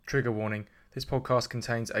Trigger warning, this podcast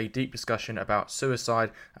contains a deep discussion about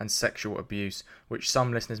suicide and sexual abuse, which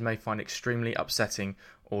some listeners may find extremely upsetting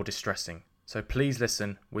or distressing. So please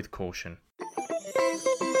listen with caution.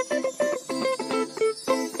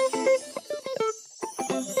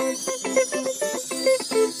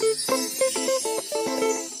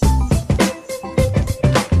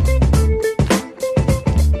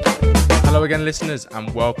 Hello again, listeners,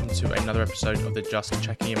 and welcome to another episode of the Just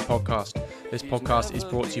Checking In podcast. This podcast is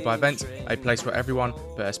brought to you by Vent, a place where everyone,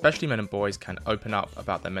 but especially men and boys, can open up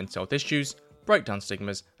about their mental health issues, break down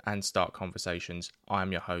stigmas, and start conversations. I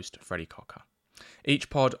am your host, Freddie Cocker. Each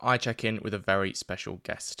pod, I check in with a very special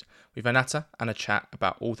guest. We've a natter and a chat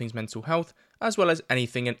about all things mental health, as well as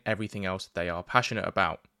anything and everything else they are passionate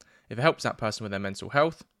about. If it helps that person with their mental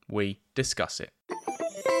health, we discuss it.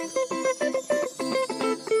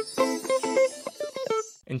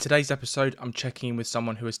 In today's episode, I'm checking in with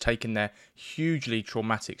someone who has taken their hugely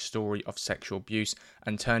traumatic story of sexual abuse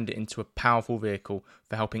and turned it into a powerful vehicle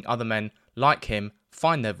for helping other men like him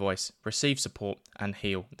find their voice, receive support, and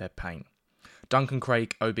heal their pain. Duncan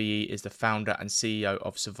Craig, OBE, is the founder and CEO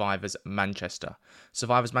of Survivors Manchester.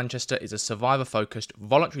 Survivors Manchester is a survivor-focused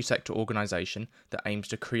voluntary sector organisation that aims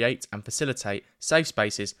to create and facilitate safe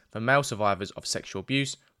spaces for male survivors of sexual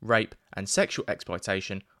abuse, rape and sexual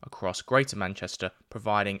exploitation across Greater Manchester,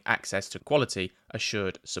 providing access to quality,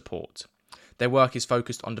 assured support. Their work is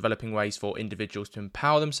focused on developing ways for individuals to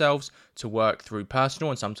empower themselves, to work through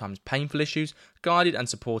personal and sometimes painful issues, guided and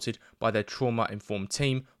supported by their trauma-informed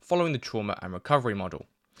team, following the trauma and recovery model.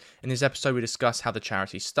 In this episode, we discuss how the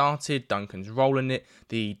charity started, Duncan's role in it,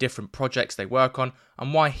 the different projects they work on,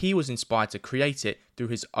 and why he was inspired to create it through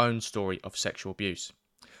his own story of sexual abuse.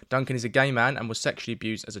 Duncan is a gay man and was sexually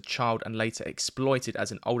abused as a child and later exploited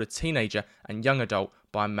as an older teenager and young adult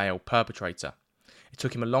by a male perpetrator. It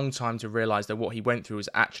took him a long time to realise that what he went through was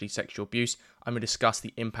actually sexual abuse, and we discuss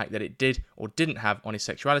the impact that it did or didn't have on his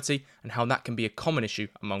sexuality and how that can be a common issue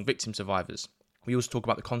among victim survivors. We also talk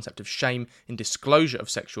about the concept of shame in disclosure of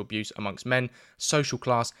sexual abuse amongst men, social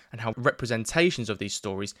class, and how representations of these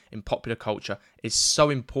stories in popular culture is so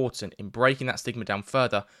important in breaking that stigma down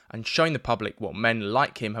further and showing the public what men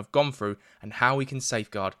like him have gone through and how we can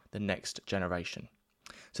safeguard the next generation.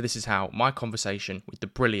 So this is how my conversation with the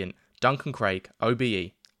brilliant Duncan Craig,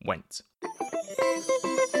 OBE, went.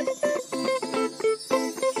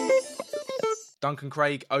 Duncan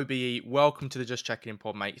Craig, OBE, welcome to the Just Checking In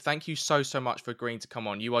pod, mate. Thank you so much for agreeing to come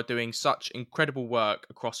on. You are doing such incredible work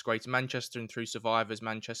across Greater Manchester and through Survivors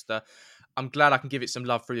Manchester. I'm glad I can give it some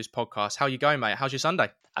love through this podcast. How are you going, mate? How's your Sunday?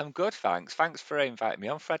 I'm good, thanks. Thanks for inviting me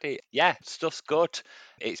on, Freddie. Yeah, stuff's good.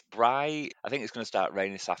 It's bright. I think it's going to start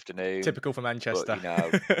raining this afternoon. Typical for Manchester.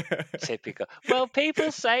 But, typical. Well,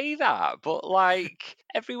 people say that, but like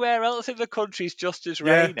everywhere else in the country is just as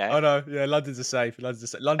rainy. Yeah, I know. Yeah, London's the same.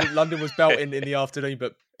 London was belting in the afternoon,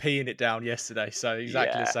 but peeing it down yesterday. So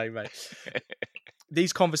exactly the same, mate.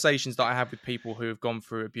 These conversations that I have with people who have gone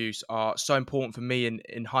through abuse are so important for me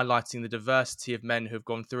in highlighting the diversity of men who have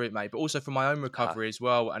gone through it, mate, but also for my own recovery as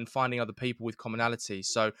well and finding other people with commonalities.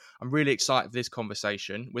 So I'm really excited for this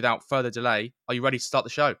conversation. Without further delay, are you ready to start the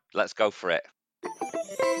show? Let's go for it.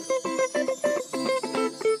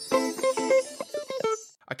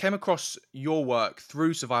 I came across your work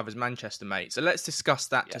through Survivors Manchester, mate. So let's discuss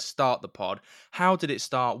that to start the pod. How did it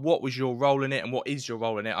start? What was your role in it? And what is your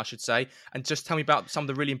role in it, I should say? And just tell me about some of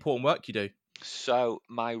the really important work you do. So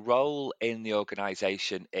my role in the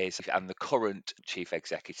organisation is I'm the current chief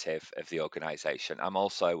executive of the organisation. I'm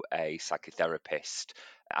also a psychotherapist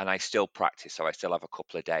and I still practice. So I still have a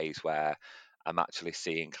couple of days where I'm actually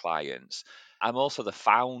seeing clients. I'm also the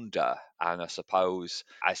founder, and I suppose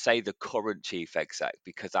I say the current chief exec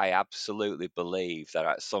because I absolutely believe that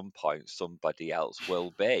at some point somebody else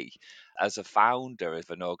will be. As a founder of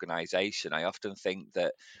an organisation, I often think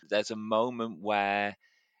that there's a moment where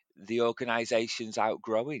the organization's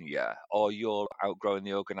outgrowing you or you're outgrowing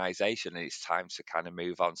the organization and it's time to kind of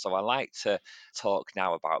move on. So I like to talk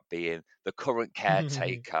now about being the current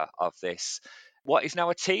caretaker of this, what is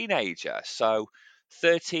now a teenager. So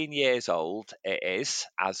 13 years old it is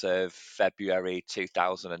as of February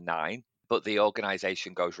 2009, but the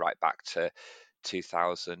organization goes right back to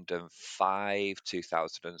 2005,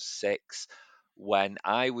 2006, when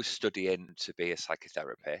I was studying to be a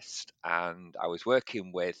psychotherapist and I was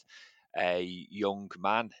working with a young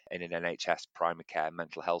man in an NHS primary care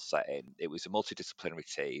mental health setting. It was a multidisciplinary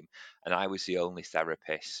team, and I was the only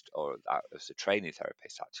therapist, or I was a training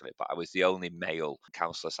therapist actually, but I was the only male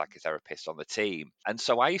counsellor psychotherapist on the team. And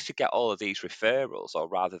so I used to get all of these referrals, or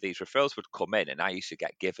rather, these referrals would come in, and I used to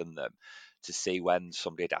get given them to see when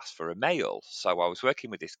somebody had asked for a male. So I was working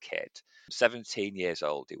with this kid, 17 years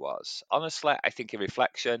old he was. Honestly, I think in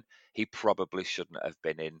reflection, he probably shouldn't have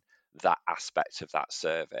been in that aspect of that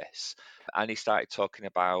service. And he started talking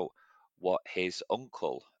about what his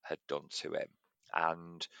uncle had done to him.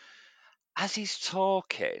 And as he's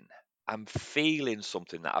talking, I'm feeling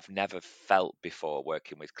something that I've never felt before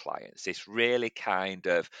working with clients. This really kind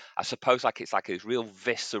of, I suppose, like it's like a real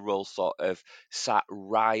visceral sort of sat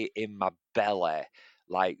right in my belly,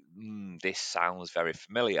 like, this sounds very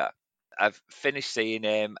familiar. I've finished seeing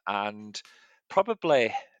him, and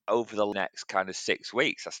probably over the next kind of 6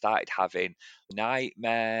 weeks, I started having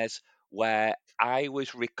nightmares where I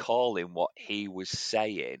was recalling what he was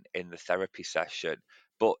saying in the therapy session,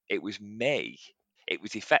 but it was me. It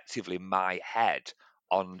was effectively my head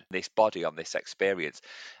on this body, on this experience.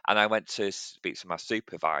 And I went to speak to my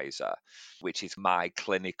supervisor, which is my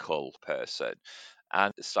clinical person,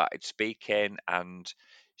 and started speaking. And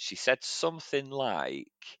she said something like,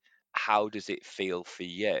 "How does it feel for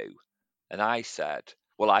you?" And I said,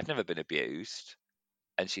 "Well, I've never been abused."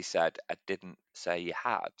 And she said, "I didn't say you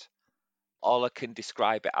had." All I can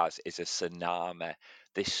describe it as is a tsunami,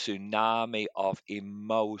 this tsunami of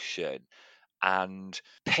emotion and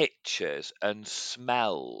pictures and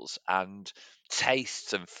smells and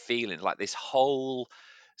tastes and feelings, like this whole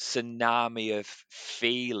tsunami of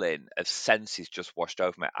feeling, of senses just washed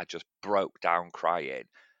over me. I just broke down crying.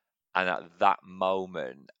 And at that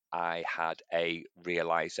moment, I had a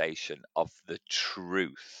realization of the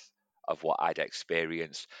truth of what I'd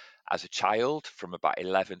experienced as a child from about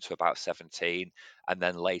 11 to about 17, and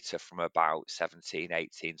then later from about 17,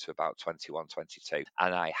 18 to about 21, 22.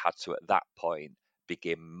 And I had to, at that point,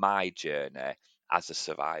 begin my journey as a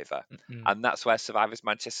survivor. Mm. And that's where Survivors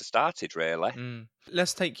Manchester started, really.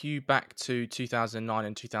 Let's take you back to 2009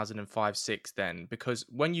 and 2005 6 then, because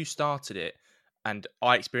when you started it, and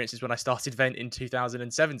I experienced this when I started Vent in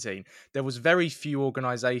 2017, there was very few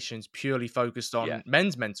organisations purely focused Yeah. on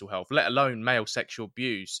men's mental health, let alone male sexual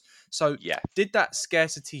abuse. So Yeah. did that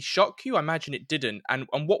scarcity shock you? I imagine it didn't. And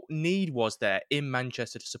what need was there in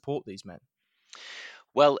Manchester to support these men?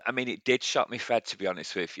 Well, I mean, it did shock me, Fred, to be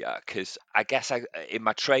honest with you, because I guess in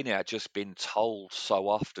my training, I'd just been told so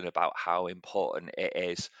often about how important it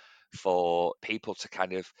is for people to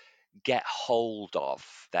kind of get hold of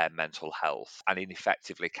their mental health and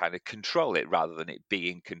effectively kind of control it rather than it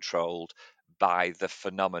being controlled by the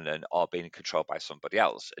phenomenon or being controlled by somebody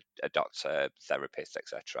else, a doctor, therapist,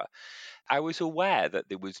 etc. I was aware that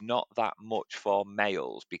there was not that much for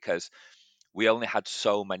males because we only had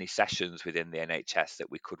so many sessions within the NHS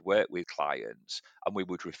that we could work with clients, and we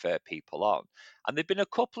would refer people on. And there'd been a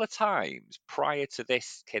couple of times prior to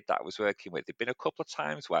this kid that I was working with, there'd been a couple of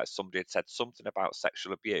times where somebody had said something about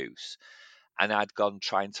sexual abuse, and I'd gone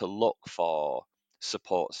trying to look for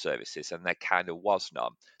support services, and there kind of was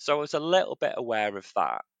none. So I was a little bit aware of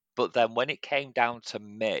that. But then when it came down to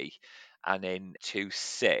me, and in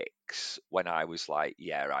 2-6, when I was like,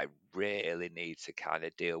 yeah, I really need to kind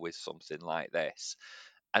of deal with something like this.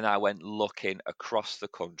 And I went looking across the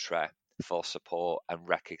country for support and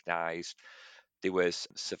recognised there was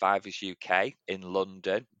Survivors UK in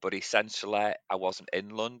London, but essentially I wasn't in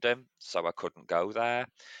London, so I couldn't go there.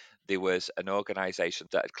 There was an organisation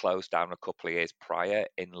that had closed down a couple of years prior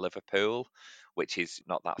in Liverpool, which is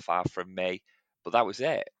not that far from me, but that was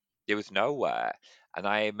it. There was nowhere. And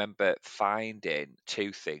I remember finding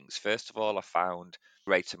two things. First of all, I found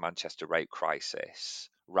Greater Manchester Rape Crisis,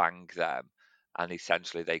 rang them, and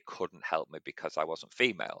essentially they couldn't help me because I wasn't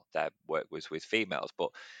female. Their work was with females.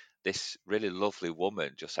 But this really lovely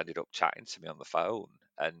woman just ended up chatting to me on the phone.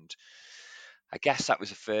 And I guess that was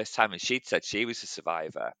the first time, and she'd said she was a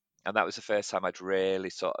survivor. And that was the first time I'd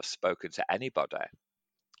really sort of spoken to anybody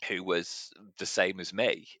who was the same as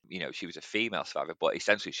me. You know, she was a female survivor, but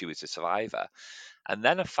essentially she was a survivor. And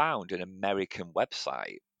then I found an American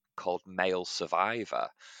website called Male Survivor.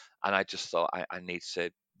 And I just thought I need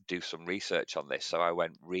to do some research on this. So I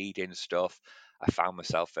went reading stuff. I found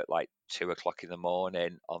myself at like 2 o'clock in the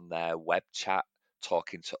morning on their web chat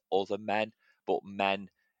talking to other men, but men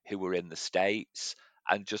who were in the States,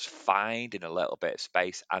 and just finding a little bit of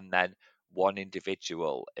space. And then one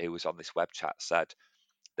individual who was on this web chat said,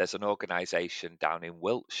 there's an organisation down in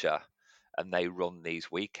Wiltshire and they run these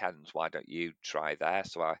weekends. Why don't you try there?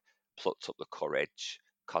 So I plucked up the courage,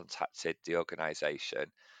 contacted the organisation,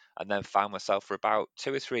 and then found myself for about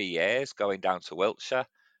 2 or 3 years going down to Wiltshire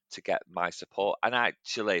to get my support. And I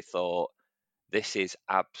actually thought, this is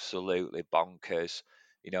absolutely bonkers.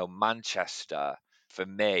 Manchester for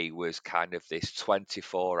me was kind of this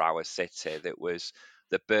 24-hour city that was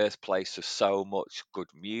the birthplace of so much good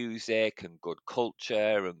music and good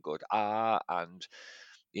culture and good art. And,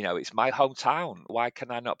 it's my hometown. Why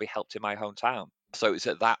can I not be helped in my hometown? So it was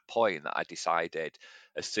at that point that I decided,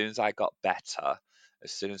 as soon as I got better,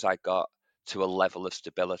 as soon as I got to a level of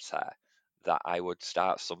stability, that I would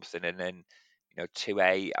start something. And then, 2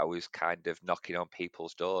 8, I was kind of knocking on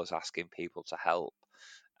people's doors, asking people to help.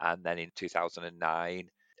 And then in 2009,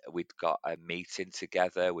 we'd got a meeting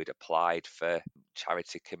together. We'd applied for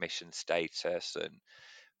charity commission status and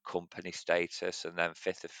company status. And then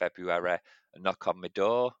 5th of February, a knock on my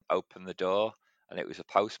door, opened the door, and it was a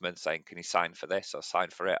postman saying, "Can you sign for this?" I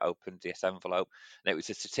signed for it, opened this envelope, and it was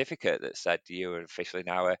a certificate that said, "You are officially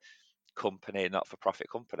now a company, not-for-profit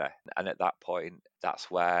company." And at that point,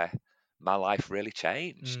 that's where my life really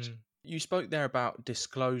changed. You spoke there about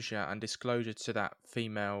disclosure and disclosure to that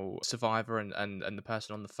female survivor and the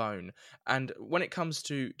person on the phone. And when it comes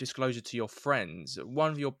to disclosure to your friends, one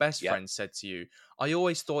of your best Yeah, friends said to you, "I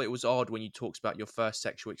always thought it was odd when you talked about your first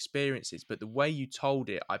sexual experiences, but the way you told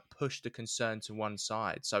it, I pushed the concern to one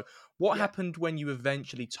side." So, what yeah. happened when you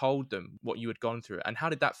eventually told them what you had gone through, and how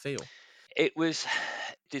did that feel? It was,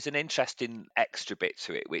 there's an interesting extra bit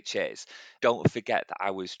to it, which is, don't forget that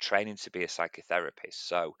I was training to be a psychotherapist.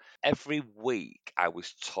 So every week I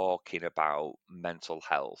was talking about mental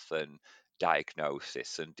health and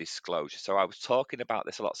diagnosis and disclosure. So I was talking about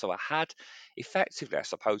this a lot. So I had effectively, I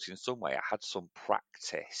suppose, in some way, I had some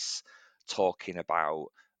practice talking about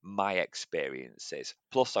my experiences.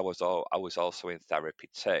 Plus, I was also in therapy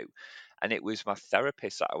too, and it was my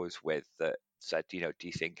therapist that I was with that said, "Do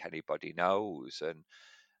you think anybody knows?" And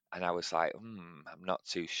I was like, I'm not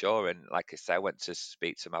too sure. And like I said, I went to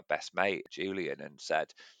speak to my best mate, Julian, and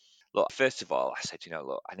said, "Look, first of all," I said,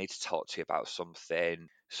 "Look, I need to talk to you about something."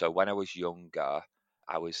 So when I was younger,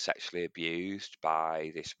 I was sexually abused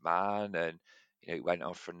by this man, and it went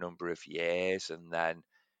on for a number of years. And then,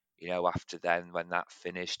 after then, when that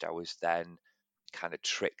finished, I was then kind of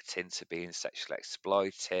tricked into being sexually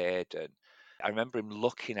exploited. And I remember him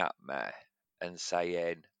looking at me and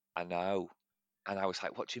saying, "I know." And I was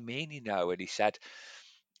like, "What do you mean, you know?" And he said,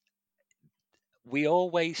 "We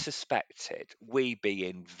always suspected, we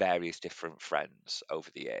being various different friends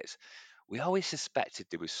over the years, we always suspected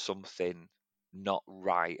there was something not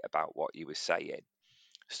right about what you were saying."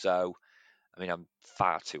 So, I mean, I'm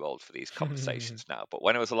far too old for these conversations now, but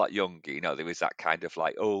when I was a lot younger, there was that kind of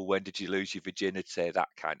like, "Oh, when did you lose your virginity?"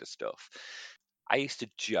 That kind of stuff. I used to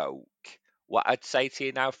joke. What I'd say to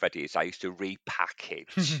you now, Freddie, is I used to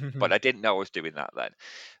repackage, but I didn't know I was doing that then.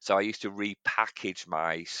 So I used to repackage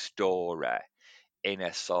my story in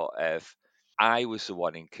a sort of, I was the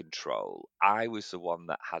one in control. I was the one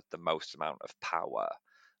that had the most amount of power.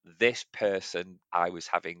 This person I was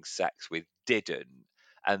having sex with didn't,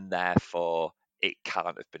 and therefore it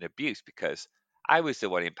can't have been abused because I was the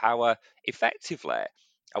one in power. Effectively,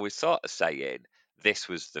 I was sort of saying this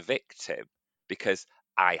was the victim because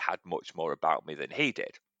I had much more about me than he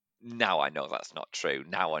did. Now I know that's not true.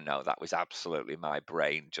 Now I know that was absolutely my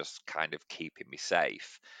brain just kind of keeping me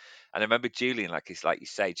safe. And I remember Julian, like you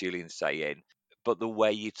say, Julian saying, "But the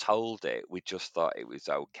way you told it, we just thought it was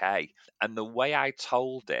okay." And the way I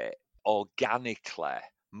told it organically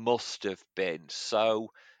must have been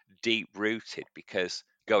so deep rooted because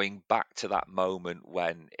going back to that moment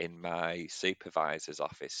when in my supervisor's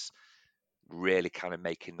office, really kind of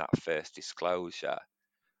making that first disclosure,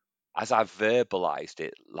 as I verbalized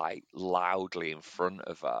it like loudly in front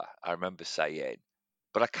of her, I remember saying,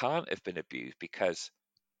 "But I can't have been abused because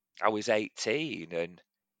I was 18 and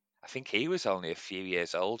I think he was only a few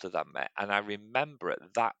years older than me." And I remember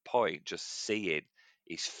at that point just seeing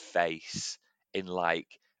his face in like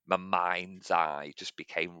my mind's eye just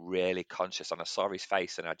became really conscious. And I saw his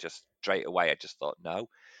face and I just straight away, I just thought, no,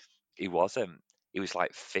 he wasn't. He was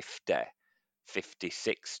like 50, 50,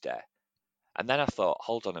 60. And then I thought,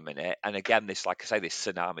 hold on a minute. And again, this, like I say, this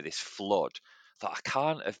tsunami, this flood, I thought I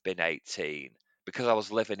can't have been 18 because I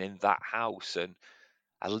was living in that house. And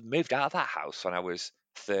moved out of that house when I was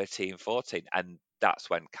 13, 14, and that's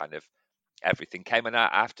when kind of everything came. And I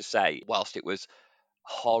have to say, whilst it was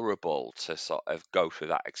horrible to sort of go through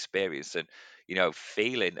that experience and,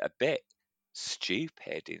 feeling a bit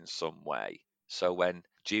stupid in some way. So when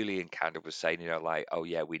Julian kind of was saying, like, "Oh,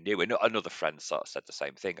 yeah, we knew," and another friend sort of said the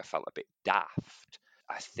same thing, I felt a bit daft.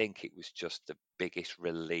 I think it was just the biggest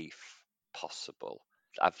relief possible.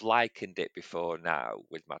 I've likened it before now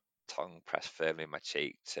with my tongue pressed firmly in my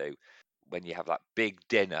cheek to when you have that big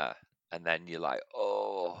dinner and then you're like,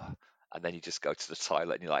 oh, and then you just go to the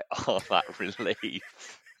toilet and you're like, oh, that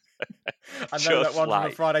relief. I know that Just one from a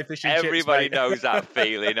like Friday fish and chips, everybody mate. knows that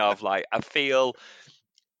feeling of like, I feel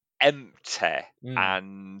empty Mm,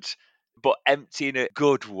 and but empty in a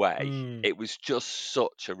good way. mm. It was just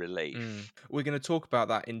such a relief. We're going to talk about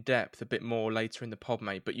that in depth a bit more later in the pod,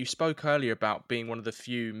 mate. But you spoke earlier about being one of the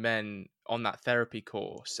few men on that therapy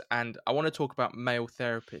course. And I want to talk about male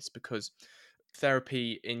therapists because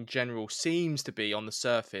therapy in general seems to be, on the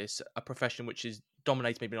surface, a profession which is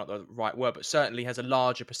dominates, maybe not the right word, but certainly has a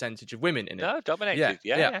larger percentage of women in it. No, Yeah, dominated.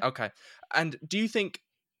 Yeah, yeah, yeah. okay. And do you think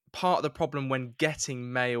part of the problem when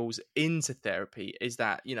getting males into therapy is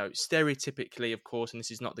that, stereotypically, of course, and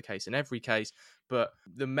this is not the case in every case, but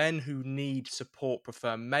the men who need support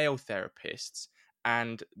prefer male therapists,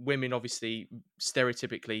 and women obviously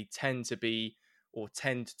stereotypically tend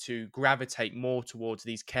to gravitate more towards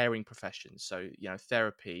these caring professions, so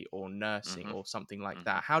therapy or nursing hmm or something like hmm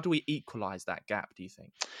that. How do we equalize that gap, do you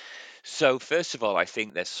think? So, first of all, I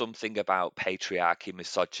think there's something about patriarchy,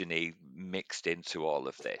 misogyny mixed into all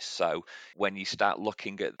of this. So, when you start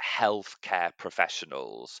looking at healthcare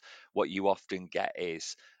professionals, what you often get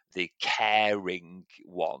is the caring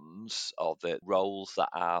ones, or the roles that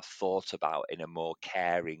are thought about in a more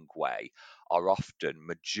caring way, are often,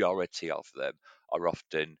 majority of them, are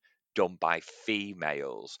often done by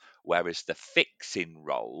females, whereas the fixing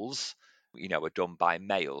roles, are done by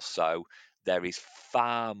males. So, there is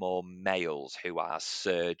far more males who are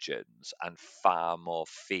surgeons and far more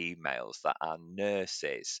females that are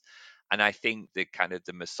nurses. And I think the kind of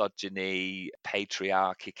the misogyny,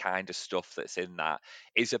 patriarchy kind of stuff that's in that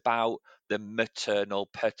is about the maternal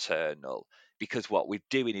paternal. Because what we're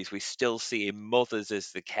doing is we're still seeing mothers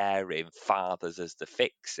as the caring, fathers as the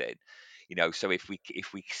fixing. So if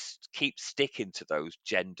we keep sticking to those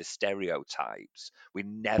gender stereotypes, we're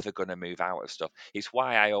never going to move out of stuff. It's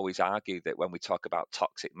why I always argue that when we talk about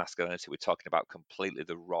toxic masculinity, we're talking about completely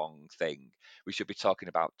the wrong thing. We should be talking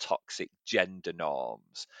about toxic gender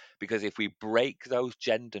norms, because if we break those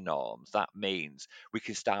gender norms, that means we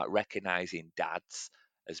can start recognizing dads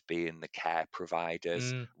as being the care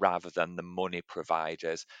providers Mm, rather than the money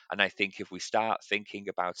providers. And I think if we start thinking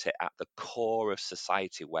about it at the core of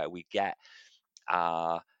society, where we get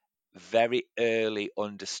our very early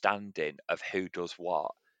understanding of who does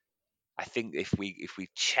what, I think if we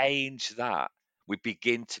change that, we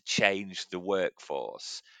begin to change the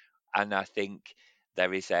workforce. And I think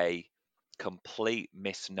there is a complete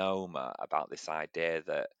misnomer about this idea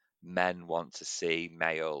that men want to see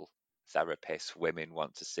male therapists, women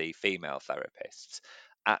want to see female therapists.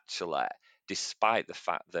 Actually, despite the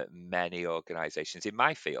fact that many organizations in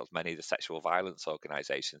my field, many of the sexual violence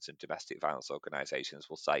organizations and domestic violence organizations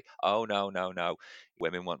will say, oh, no, no, no,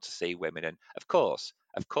 women want to see women. And of course,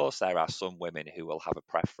 there are some women who will have a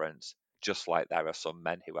preference, just like there are some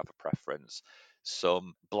men who have a preference.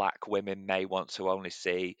 Some black women may want to only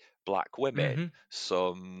see black women. hmm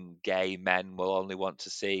Some gay men will only want to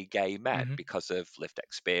see gay men hmm because of lived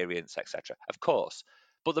experience, etc. Of course.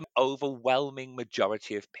 But the overwhelming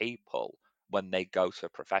majority of people, when they go to a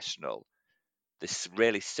professional, this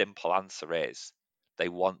really simple answer is they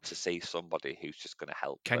want to see somebody who's just going to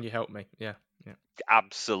help Can them. you help me? Yeah, yeah.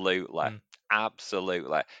 Absolutely. Mm.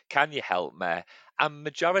 Absolutely. Can you help me? And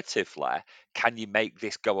majoritively, can you make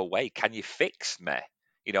this go away? Can you fix me?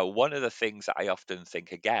 One of the things that I often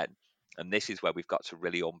think again, and this is where we've got to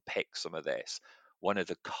really unpick some of this. One of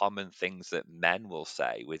the common things that men will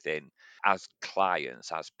say within, as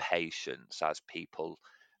clients, as patients, as people,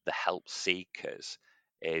 the help seekers,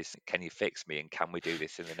 is, can you fix me? And can we do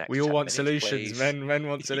this in the We next all 10 want minutes, solutions. please? Men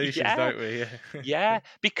want solutions, Yeah. don't we? Yeah. Yeah,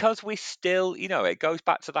 because we still, it goes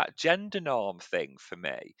back to that gender norm thing for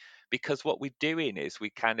me. Because what we're doing is we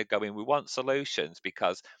kind of go in, we want solutions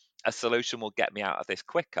because a solution will get me out of this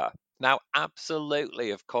quicker. Now,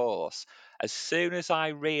 absolutely, of course, as soon as I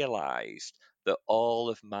realized that all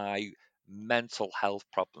of my mental health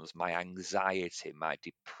problems, my anxiety, my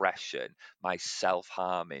depression, my self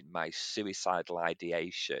harming, my suicidal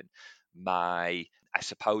ideation, I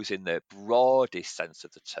suppose, in the broadest sense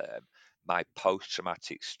of the term, my post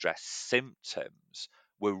traumatic stress symptoms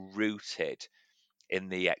were rooted in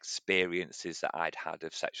the experiences that I'd had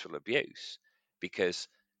of sexual abuse, because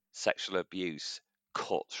sexual abuse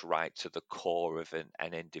cuts right to the core of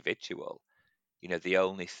an individual. The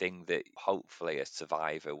only thing that hopefully a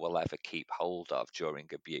survivor will ever keep hold of during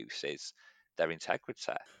abuse is their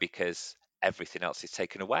integrity, because everything else is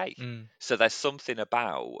taken away. Mm. So there's something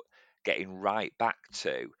about getting right back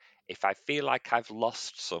to, if I feel like I've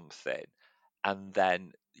lost something and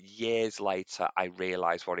then years later I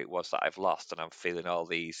realize what it was that I've lost and I'm feeling all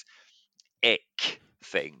these ick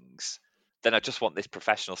things, then I just want this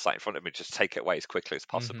professional sat in front of me to just take it away as quickly as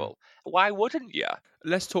Hmm. possible. Why wouldn't you?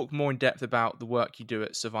 Let's talk more in depth about the work you do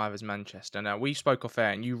at Survivors Manchester. Now, we spoke off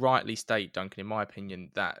air, and you rightly state, Duncan, in my opinion,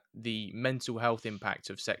 that the mental health impact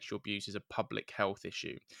of sexual abuse is a public health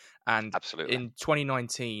issue. And Absolutely. in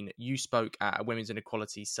 2019, you spoke at a Women's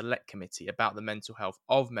Inequality Select Committee about the mental health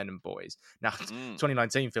of men and boys. Now, Mm.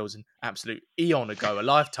 2019 feels an absolute eon ago, a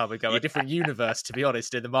lifetime ago, Yeah. a different universe, to be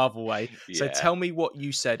honest, in the Marvel way. So Yeah. tell me what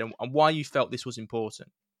you said and why you felt this was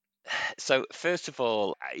important. So first of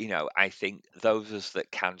all, I think those of us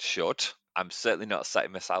that can should. I'm certainly not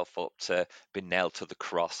setting myself up to be nailed to the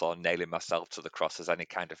cross or nailing myself to the cross as any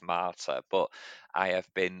kind of martyr, but I have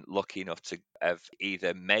been lucky enough to have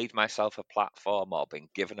either made myself a platform or been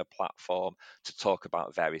given a platform to talk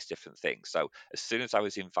about various different things. So as soon as I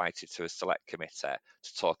was invited to a select committee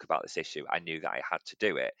to talk about this issue, I knew that I had to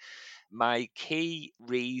do it. My key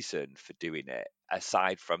reason for doing it,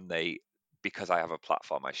 aside from the because I have a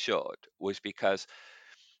platform I should, was because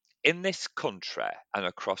in this country and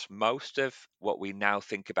across most of what we now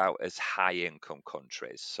think about as high income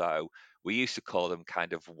countries, so we used to call them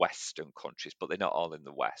kind of Western countries, but they're not all in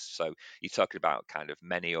the West. So you're talking about kind of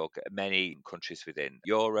many countries within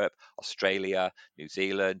Europe, Australia, New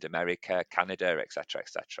Zealand, America, Canada, etc.,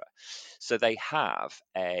 etc. So they have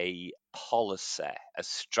a policy, a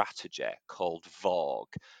strategy called VOG,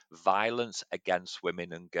 Violence Against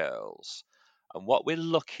Women and Girls. And what we're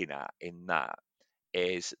looking at in that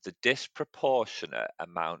is the disproportionate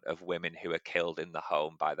amount of women who are killed in the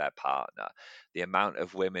home by their partner, the amount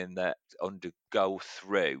of women that undergo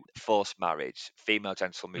through forced marriage, female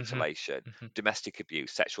genital Hmm. mutilation, Hmm. domestic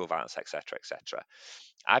abuse, sexual violence, etc., etc.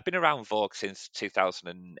 I've been around Vogue since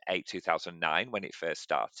 2008, 2009 when it first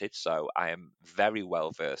started, so I am very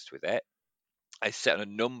well versed with it. I sit on a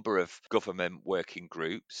number of government working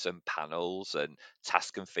groups and panels and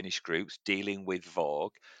task and finish groups dealing with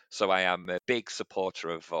Vogue. So I am a big supporter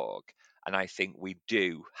of Vogue. And I think we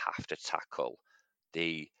do have to tackle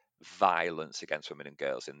the violence against women and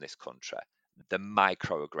girls in this country. The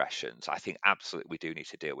microaggressions, I think absolutely we do need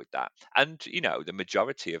to deal with that. And, the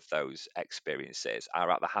majority of those experiences are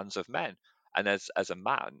at the hands of men. And as a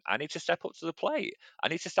man, I need to step up to the plate. I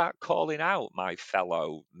need to start calling out my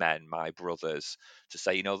fellow men, my brothers, to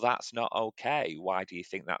say, that's not okay. Why do you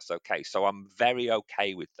think that's okay? So I'm very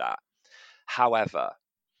okay with that. However,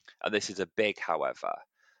 and this is a big however,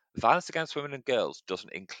 violence against women and girls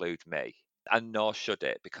doesn't include me, and nor should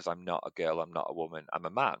it, because I'm not a girl, I'm not a woman, I'm a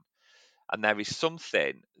man. And there is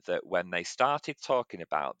something that when they started talking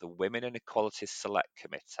about the Women and Equality Select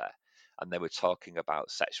Committee, and they were talking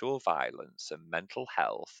about sexual violence and mental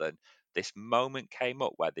health, and this moment came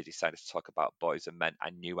up where they decided to talk about boys and men,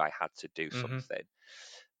 I knew I had to do Hmm. something.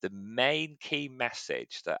 The main key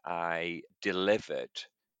message that I delivered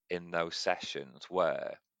in those sessions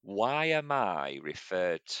were, why am I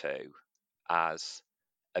referred to as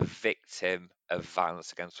a victim of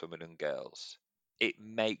violence against women and girls? It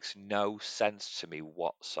makes no sense to me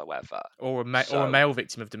whatsoever. Or a So, male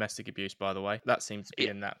victim of domestic abuse, by the way. That seems to be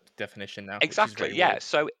yeah, in that definition now, which is exactly, very yeah. weird.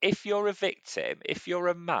 So, if you're a victim, if you're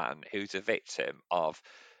a man who's a victim of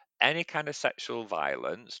any kind of sexual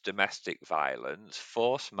violence, domestic violence,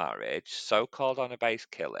 forced marriage, so called on a base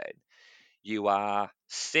killing, you are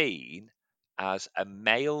seen as a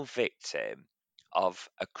male victim of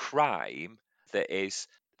a crime that is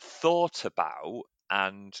thought about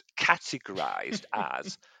and categorized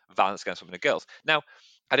as violence against women and girls. Now,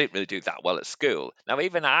 I didn't really do that well at school. Now,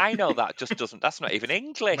 even I know that just doesn't, that's not even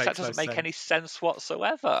English. That Makes no doesn't make any sense. sense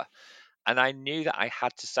whatsoever. And I knew that I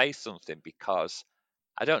had to say something because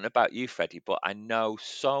I don't know about you, Freddie, but I know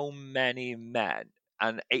so many men,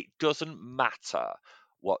 and it doesn't matter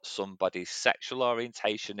what somebody's sexual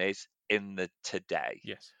orientation is in the today.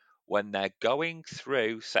 Yes. When they're going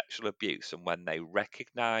through sexual abuse and when they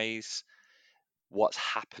recognize what's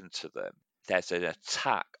happened to them, there's an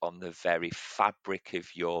attack on the very fabric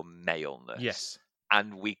of your maleness. Yes.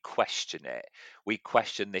 And we question it. We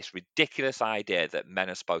question this ridiculous idea that men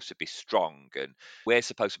are supposed to be strong and we're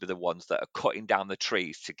supposed to be the ones that are cutting down the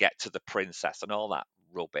trees to get to the princess and all that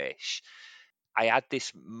rubbish. I had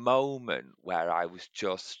this moment where I was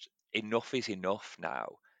just, enough is enough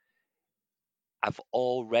now. I've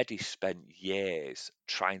already spent years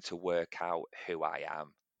trying to work out who I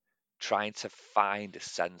am, trying to find a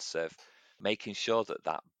sense of making sure that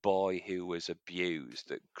that boy who was abused,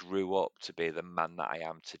 that grew up to be the man that I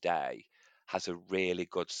am today, has a really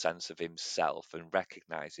good sense of himself and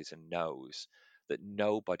recognizes and knows that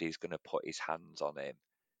nobody's going to put his hands on him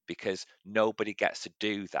because nobody gets to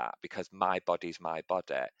do that because my body's my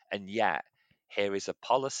body. And yet, here is a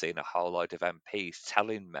policy and a whole load of MPs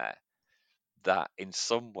telling me that in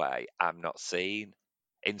some way I'm not seen.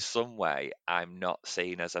 In some way, I'm not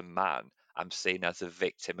seen as a man. I'm seen as a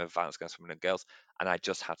victim of violence against women and girls. And I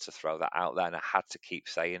just had to throw that out there and I had to keep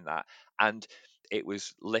saying that. And it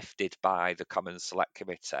was lifted by the Commons Select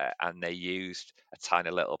Committee and they used a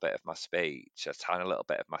tiny little bit of my speech, a tiny little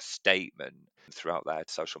bit of my statement throughout their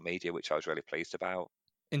social media, which I was really pleased about.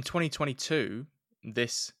 In 2022,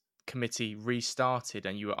 this committee restarted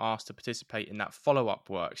and you were asked to participate in that follow-up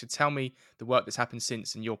work. So tell me the work that's happened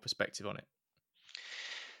since and your perspective on it.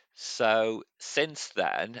 So since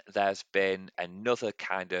then, there's been another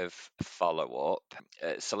kind of follow up.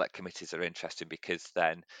 Select committees are interesting because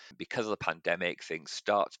because of the pandemic, things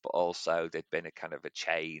stopped, but also there'd been a kind of a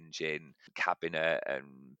change in cabinet and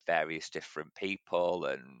various different people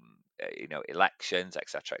and elections,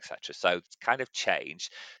 etc., etc. So it's kind of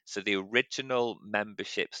changed. So the original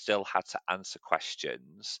membership still had to answer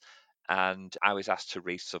questions, and I was asked to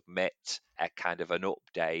resubmit a kind of an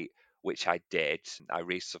update, which I did. I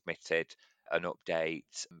resubmitted an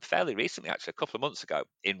update fairly recently, actually, a couple of months ago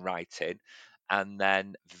in writing. And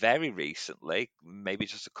then very recently, maybe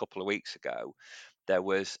just a couple of weeks ago, there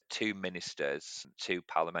was two ministers, two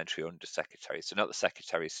parliamentary undersecretaries, so not the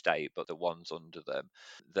Secretary of State, but the ones under them,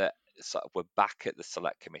 that sort of were back at the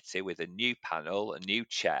Select Committee with a new panel, a new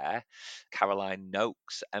chair. Caroline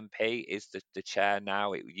Noakes MP is the chair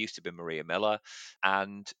now. It used to be Maria Miller.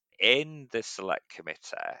 And in the Select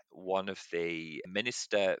Committee, one of the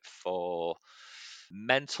Minister for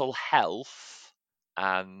Mental Health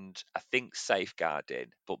and I think safeguarding,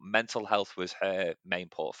 but mental health was her main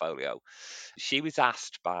portfolio. She was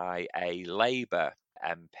asked by a Labour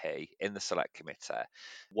MP in the Select Committee,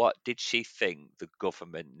 what did she think the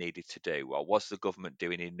government needed to do? Or was the government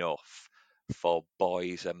doing enough for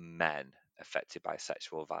boys and men affected by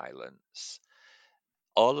sexual violence?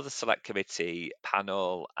 All of the Select Committee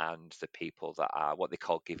panel and the people that are what they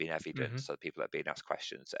call giving evidence, so the people that are being asked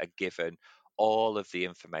questions, are given all of the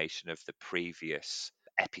information of the previous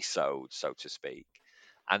episode, so to speak.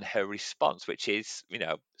 And her response, which is,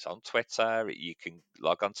 it's on Twitter, you can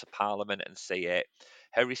log on to Parliament and see it.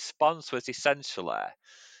 Her response was essentially,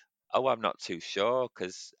 oh, I'm not too sure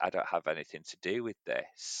because I don't have anything to do with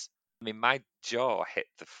this. I mean, my jaw hit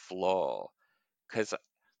the floor because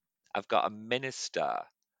I've got a minister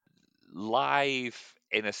live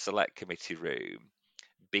in a Select Committee room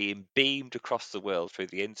being beamed across the world through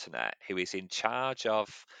the internet who is in charge of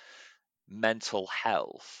mental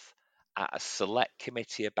health at a Select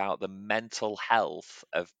Committee about the mental health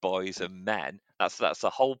of boys and men. That's the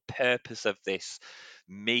whole purpose of this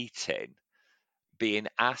meeting, being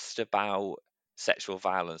asked about sexual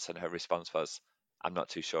violence, and her response was, I'm not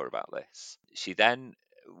too sure about this. She then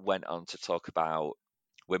went on to talk about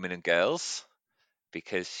women and girls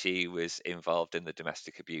because she was involved in the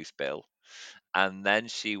domestic abuse bill. And then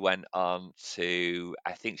she went on to,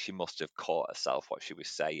 I think she must have caught herself what she was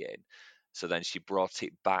saying. So then she brought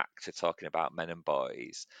it back to talking about men and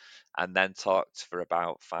boys, and then talked for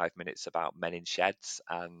about 5 minutes about men in sheds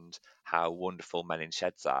and how wonderful men in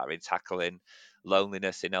sheds are in tackling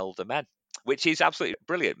loneliness in older men, which is absolutely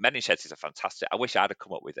brilliant. Men in Sheds is a fantastic. I wish I'd have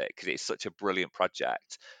come up with it because it's such a brilliant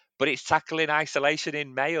project. But it's tackling isolation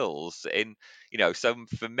in males. So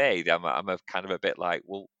for me, I'm a kind of a bit like,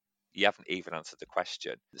 well, you haven't even answered the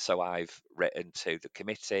question. So I've written to the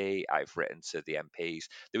committee, I've written to the MPs.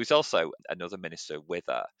 There was also another minister with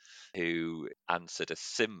her who answered a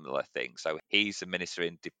similar thing. So he's the minister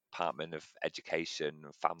in Department of Education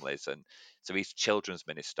and Families, and so he's children's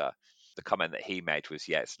minister. The comment that he made was,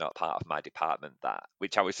 yeah, it's not part of my department, that,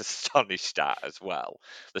 which I was astonished at as well.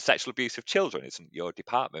 The sexual abuse of children isn't your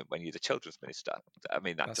department when you're the children's minister. I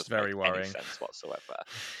mean, that That's doesn't very make any worrying. sense whatsoever.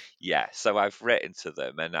 Yeah, so I've written to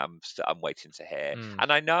them and I'm waiting to hear. Mm.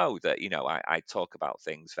 And I know that, I talk about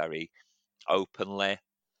things very openly.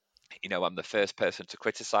 I'm the first person to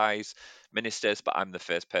criticize ministers, but I'm the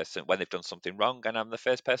first person when they've done something wrong, and I'm the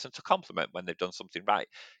first person to compliment when they've done something right,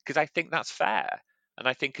 because I think that's fair. And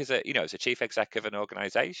I think as a chief exec of an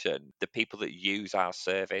organization, the people that use our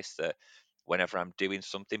service, that whenever I'm doing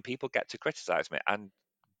something, people get to criticize me, and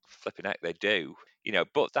flipping heck, they do.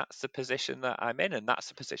 But that's the position that I'm in, and that's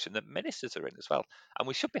the position that ministers are in as well. And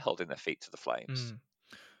we should be holding their feet to the flames. Mm.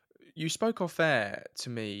 You spoke off air to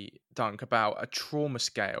me, Dunk, about a trauma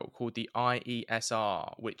scale called the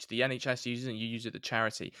IESR, which the NHS uses and you use at the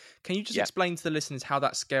charity. Can you just Yeah. explain to the listeners how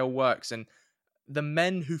that scale works and the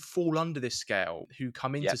men who fall under this scale, who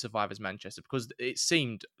come Yeah. into Survivors Manchester? Because it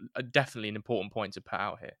seemed definitely an important point to put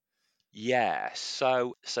out here. Yeah,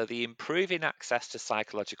 so the Improving Access to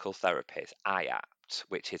Psychological Therapies, IAPT,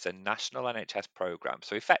 which is a national NHS program.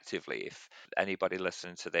 So effectively, if anybody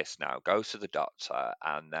listening to this now goes to the doctor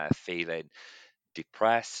and they're feeling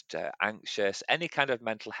depressed, anxious, any kind of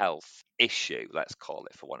mental health issue, let's call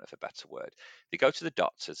it for want of a better word, they go to the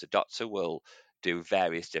doctors. The doctor will do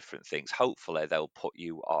various different things. Hopefully, they'll put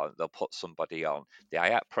somebody on the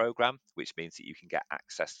IAP program, which means that you can get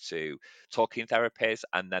access to talking therapies,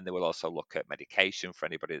 and then they will also look at medication for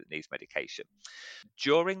anybody that needs medication.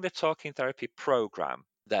 During the talking therapy program,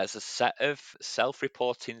 there's a set of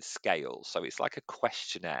self-reporting scales. So it's like a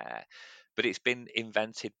questionnaire, but it's been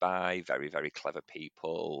invented by very, very clever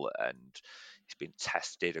people, and it's been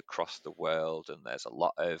tested across the world, and there's a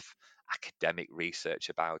lot of academic research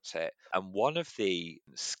about it. And one of the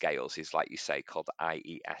scales is, like you say, called the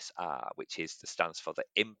IESR, which stands for the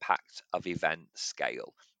Impact of Event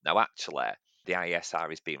Scale. Now, actually, the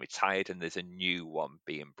ISR is being retired and there's a new one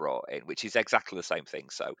being brought in, which is exactly the same thing.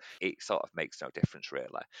 So it sort of makes no difference, really.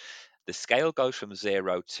 The scale goes from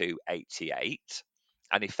 0 to 88,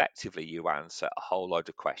 and effectively you answer a whole load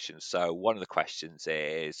of questions. So one of the questions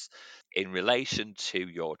is, in relation to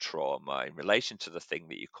your trauma, in relation to the thing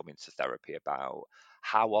that you come into therapy about,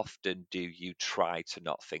 how often do you try to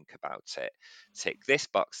not think about it? Tick this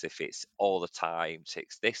box if it's all the time, tick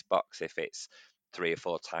this box if it's 3 or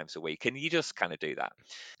 4 times a week. And you just kind of do that.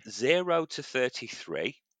 0 to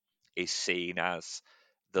 33 is seen as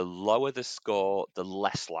the lower the score, the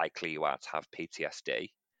less likely you are to have PTSD.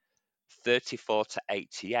 34 to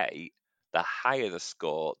 88, the higher the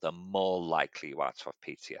score, the more likely you are to have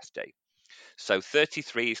PTSD. So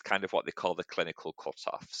 33 is kind of what they call the clinical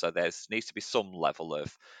cutoff. So there's needs to be some level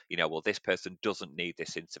of, well, this person doesn't need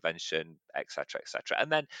this intervention, etc., etc.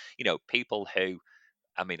 And then, people who,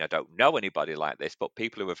 I mean, I don't know anybody like this, but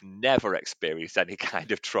people who have never experienced any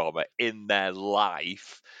kind of trauma in their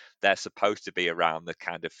life, they're supposed to be around the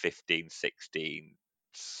kind of 15, 16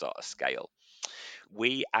 sort of scale.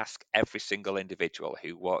 We ask every single individual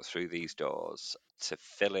who walks through these doors to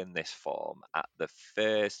fill in this form at the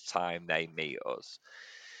first time they meet us.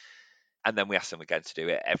 And then we ask them again to do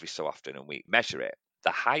it every so often and we measure it.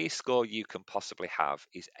 The highest score you can possibly have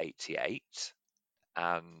is 88.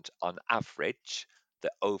 And on average,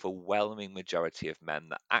 the overwhelming majority of men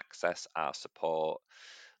that access our support,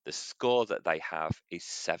 the score that they have is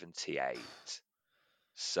 78.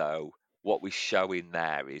 So what we show in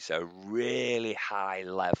there is a really high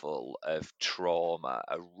level of trauma,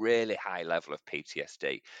 a really high level of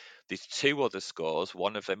PTSD. There's two other scores.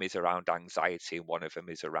 One of them is around anxiety and one of them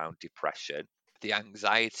is around depression. The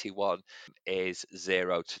anxiety one is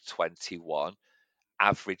 0 to 21.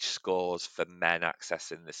 Average scores for men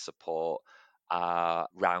accessing this support are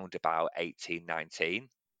round about 18, 19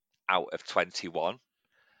 out of 21.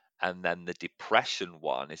 And then the depression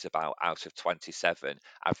one is about out of 27,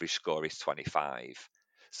 average score is 25.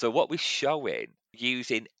 So what we're showing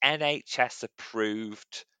using NHS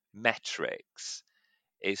approved metrics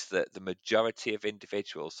is that the majority of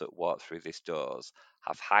individuals that walk through these doors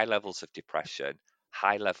have high levels of depression,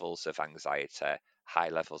 high levels of anxiety, high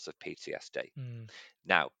levels of PTSD.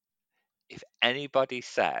 Now, if anybody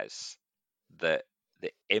says that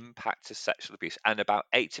the impact of sexual abuse, and about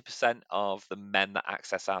 80% of the men that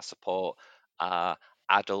access our support are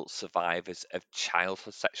adult survivors of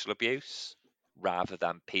childhood sexual abuse rather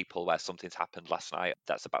than people where something's happened last night,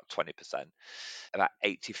 that's about 20%. About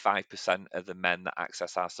 85% of the men that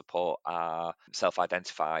access our support are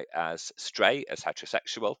self-identify as straight, as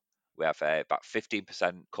heterosexual. We have about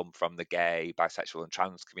 15% come from the gay, bisexual, and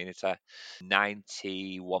trans community.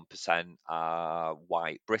 91% are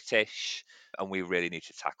white British, and we really need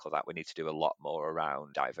to tackle that. We need to do a lot more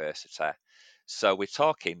around diversity. So we're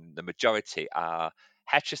talking the majority are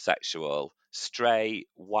heterosexual, straight,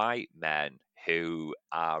 white men who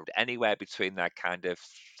are anywhere between their kind of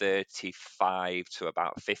 35 to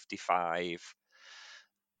about 55,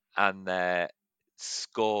 and they're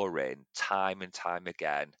scoring time and time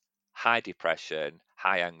again high depression,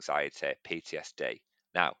 high anxiety, PTSD.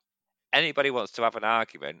 Now, anybody wants to have an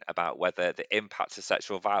argument about whether the impact of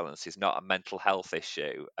sexual violence is not a mental health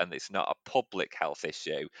issue and it's not a public health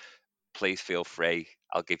issue, please feel free.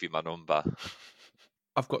 I'll give you my number.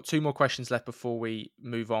 I've got two more questions left before we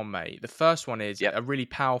move on, mate. The first one is Yep. a really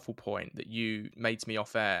powerful point that you made to me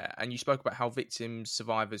off air. And you spoke about how victims,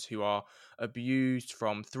 survivors who are abused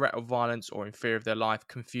from threat of violence or in fear of their life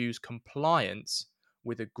confuse compliance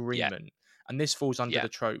with agreement. And this falls under Yeah. the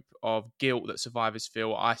trope of guilt that survivors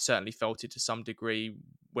feel. I certainly felt it to some degree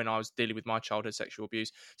when I was dealing with my childhood sexual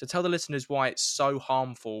abuse. So tell the listeners why it's so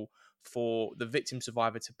harmful for the victim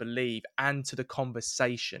survivor to believe, and to the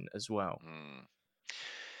conversation as well. Mm.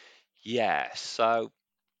 Yeah, so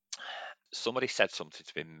somebody said something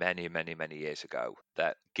to me many, many, many years ago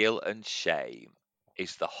that guilt and shame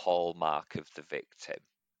is the hallmark of the victim.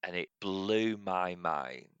 And it blew my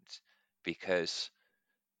mind because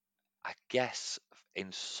I guess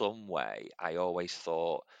in some way I always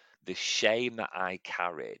thought the shame that I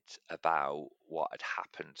carried about what had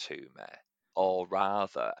happened to me, or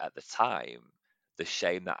rather at the time, the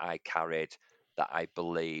shame that I carried that I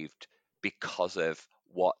believed because of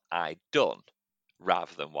what I'd done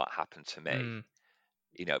rather than what happened to me.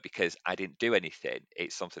 Mm. Because I didn't do anything,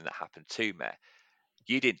 it's something that happened to me.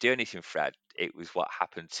 You didn't do anything, Fred. It was what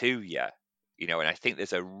happened to you. And I think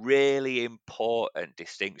there's a really important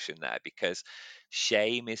distinction there, because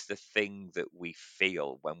shame is the thing that we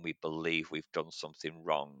feel when we believe we've done something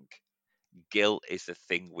wrong. Guilt is the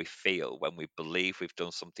thing we feel when we believe we've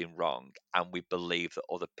done something wrong and we believe that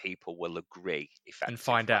other people will agree And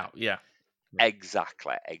find effectively. out, yeah.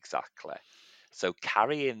 Exactly, exactly. So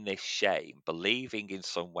carrying this shame, believing in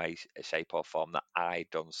some way, shape, or form that I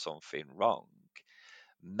done something wrong,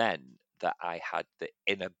 meant that I had the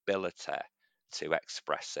inability to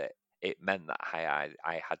express it. It meant that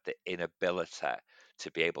I had the inability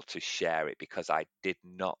to be able to share it, because I did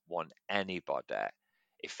not want anybody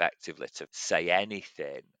effectively to say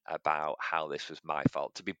anything about how this was my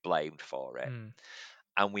fault, to be blamed for it. Mm.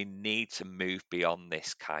 And we need to move beyond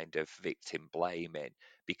this kind of victim blaming,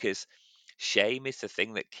 because shame is the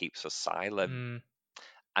thing that keeps us silent. Mm.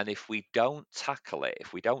 And if we don't tackle it,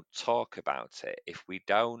 if we don't talk about it, if we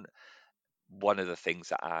don't, one of the things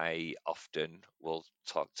that I often will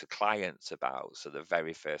talk to clients about, so the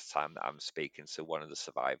very first time that I'm speaking to one of the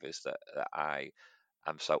survivors that I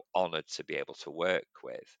am so honored to be able to work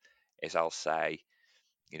with, is I'll say,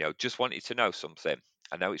 just want you to know something.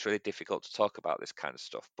 I know it's really difficult to talk about this kind of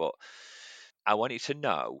stuff, but I want you to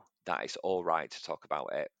know that it's all right to talk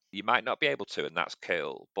about it. You might not be able to, and that's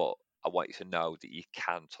cool, but I want you to know that you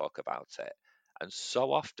can talk about it. And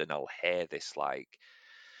so often I'll hear this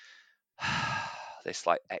this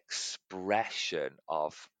expression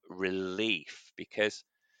of relief, because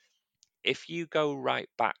if you go right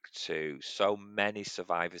back to so many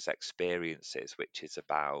survivors' experiences, which is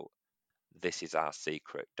about this is our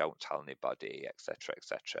secret, don't tell anybody, etc.,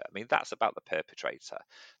 etc. I mean, that's about the perpetrator.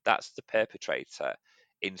 That's the perpetrator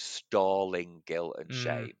installing guilt and Mm.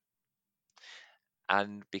 shame.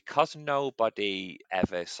 And because nobody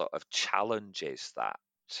ever sort of challenges that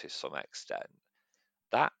to some extent,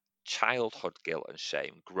 that childhood guilt and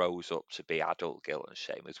shame grows up to be adult guilt and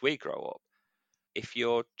shame as we grow up. If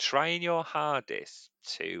you're trying your hardest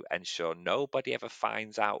to ensure nobody ever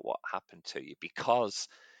finds out what happened to you, because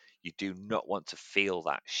you do not want to feel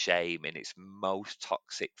that shame in its most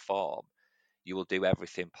toxic form, you will do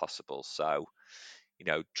everything possible. So,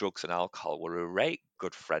 drugs and alcohol were a great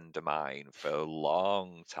good friend of mine for a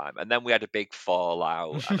long time. And then we had a big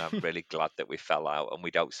fallout, and I'm really glad that we fell out and we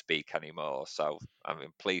don't speak anymore. So I'm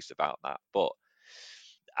pleased about that. But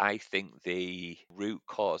I think the root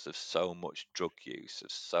cause of so much drug use,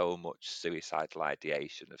 of so much suicidal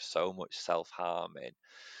ideation, of so much self harming,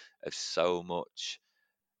 of so much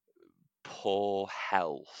poor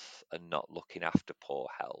health and not looking after poor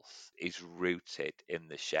health is rooted in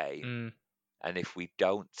the shame. Mm. And if we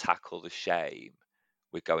don't tackle the shame,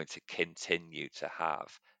 we're going to continue to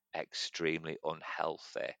have extremely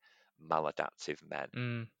unhealthy, maladaptive men.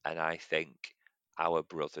 Mm. And I think our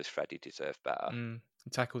brothers, Freddie, deserve better. Mm.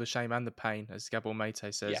 Tackle the shame and the pain, as Gabor Mate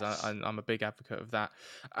says. Yes. I'm a big advocate of that.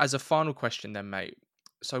 As a final question, then, mate.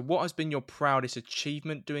 So, what has been your proudest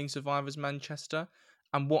achievement doing Survivors Manchester,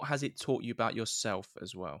 and what has it taught you about yourself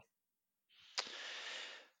as well?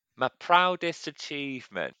 My proudest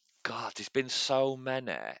achievement. God, there's been so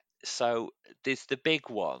many. So there's the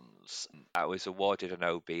big ones. I was awarded an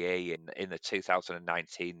OBE in the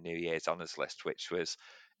 2019 New Year's Honours List, which was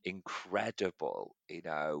incredible.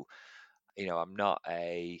 I'm not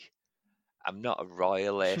a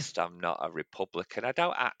royalist. I'm not a Republican. I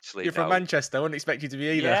don't actually You're from know. Manchester. I wouldn't expect you to be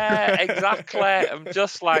either. Yeah, exactly. I'm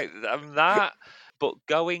that. But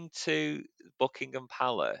going to Buckingham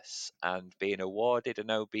Palace and being awarded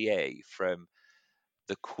an OBE from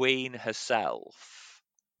the Queen herself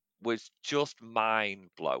was just mind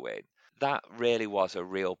blowing. That really was a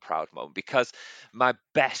real proud moment, because my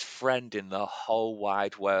best friend in the whole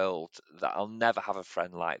wide world, that I'll never have a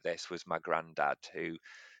friend like this, was my granddad, who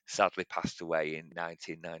sadly passed away in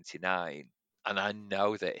 1999. And I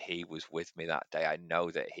know that he was with me that day. I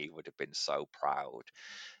know that he would have been so proud.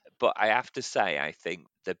 But I have to say, I think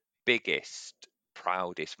the biggest,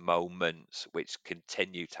 proudest moments which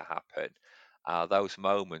continue to happen are those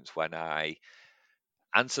moments when I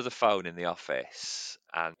answer the phone in the office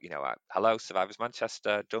and, hello, Survivors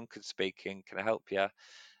Manchester, Duncan speaking, can I help you?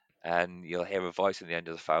 And you'll hear a voice on the end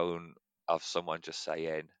of the phone of someone just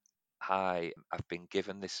saying, hi, I've been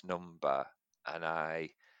given this number and I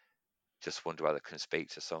just wonder whether I can speak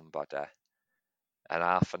to somebody. And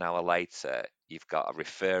half an hour later, you've got a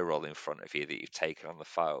referral in front of you that you've taken on the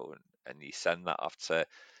phone, and you send that off to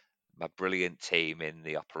my brilliant team in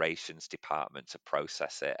the operations department to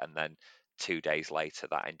process it. And then 2 days later,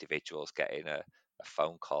 that individual's getting a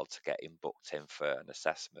phone call to get him booked in for an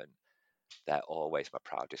assessment. They're always my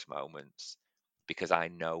proudest moments because I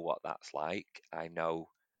know what that's like. I know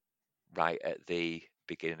right at the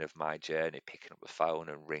beginning of my journey, picking up the phone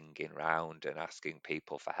and ringing round and asking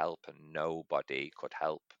people for help, and nobody could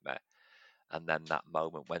help me. And then that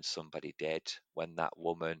moment when somebody did, when that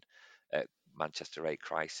woman at Manchester 8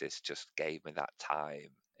 Crisis just gave me that time,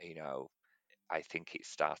 I think it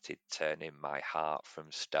started turning my heart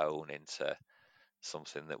from stone into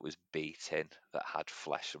something that was beating, that had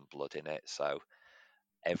flesh and blood in it. So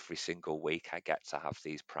every single week I get to have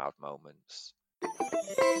these proud moments.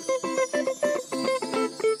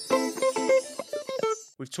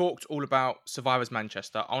 We've talked all about Survivors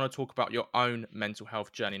Manchester. I want to talk about your own mental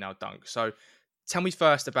health journey now, Dunk. So tell me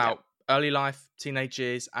first Yeah. about early life, teenage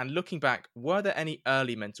years, and looking back, were there any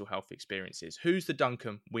early mental health experiences? Who's the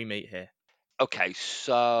Duncan we meet here? Okay,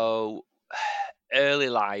 so early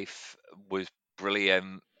life was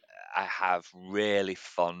brilliant. I have really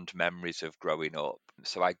fond memories of growing up.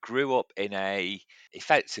 So I grew up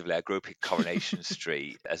effectively, I grew up in Coronation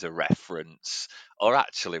Street as a reference, or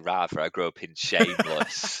actually, rather, I grew up in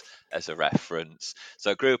Shameless as a reference. So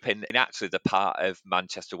I grew up in actually the part of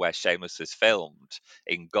Manchester where Shameless was filmed,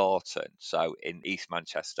 in Gorton, so in East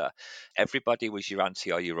Manchester. Everybody was your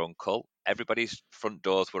auntie or your uncle. Everybody's front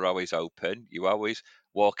doors were always open. You were always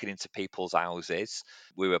walking into people's houses.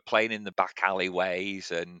 We were playing in the back alleyways,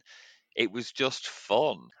 and it was just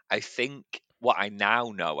fun. I think what I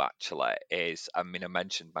now know actually is, I mean, I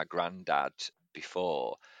mentioned my granddad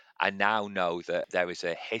before. I now know that there is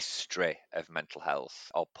a history of mental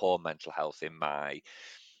health or poor mental health in my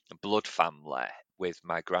blood family, with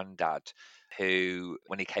my granddad, who,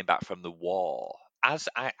 when he came back from the war, as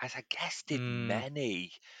I guess did Mm,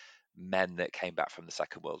 many men that came back from the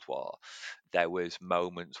Second World War, there was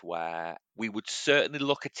moments where we would certainly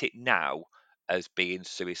look at it now as being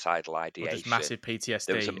suicidal or just ideation. massive There was a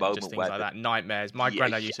PTSD and just moment things where like the that. Nightmares. My yeah,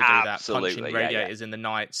 granddad used to do that, punching absolutely, yeah, radiators in the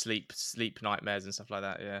night, sleep nightmares and stuff like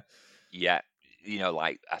that. Yeah. yeah.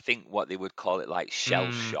 Like I think what they would call it, like shell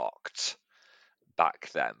Mm, shocked back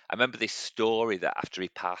then. I remember this story that after he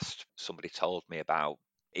passed, somebody told me about.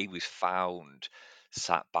 He was found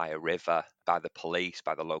sat by a river by the police,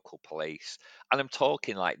 by the local police. And I'm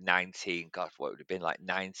talking like 19, God, what would have been like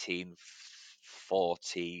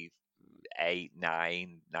 1948,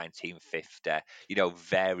 1950,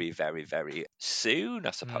 very, very, very soon,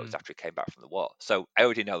 I suppose, mm. after he came back from the war. So I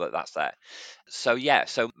already know that that's there. So yeah,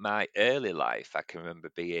 so my early life, I can remember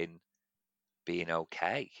being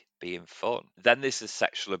okay, being fun. Then there's the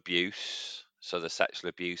sexual abuse. So the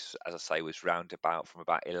sexual abuse, as I say, was roundabout from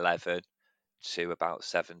about 11 to about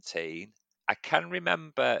 17. I can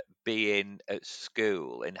remember being at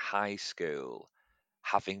school, in high school,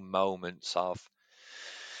 having moments of,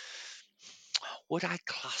 would I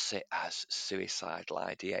class it as suicidal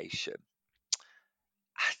ideation?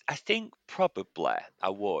 I think probably I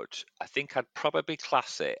would. I think I'd probably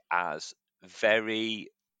class it as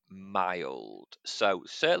very mild. So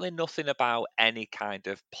certainly nothing about any kind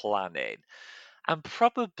of planning, and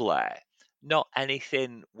probably not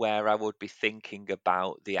anything where I would be thinking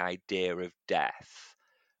about the idea of death,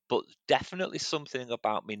 but definitely something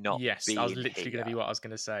about me not Yes, that was being literally going to here. be what I was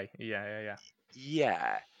going to say. Yeah.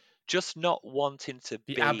 Yeah, just not wanting to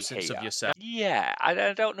The be absence of here. yourself. Yeah,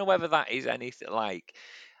 I don't know whether that is anything like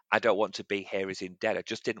I don't want to be here as in dead. I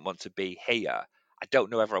just didn't want to be here. I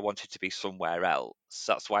don't know whether I wanted to be somewhere else.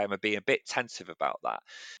 That's why I'm being a bit tentative about that.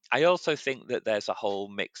 I also think that there's a whole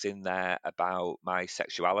mix in there about my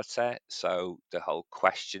sexuality. So the whole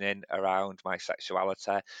questioning around my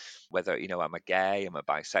sexuality, whether, am I gay, am I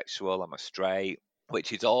bisexual, am I straight,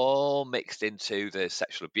 which is all mixed into the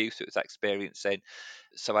sexual abuse it was experiencing.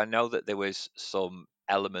 So I know that there was some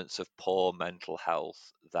elements of poor mental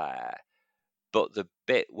health there. But the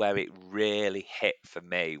bit where it really hit for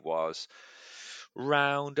me was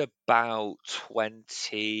Round about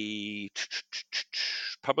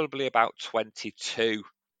probably about 22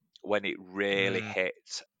 when it really Mm.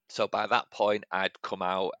 hit. So by that point, I'd come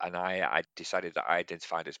out and I decided that I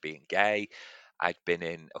identified as being gay. I'd been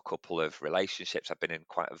in a couple of relationships. I'd been in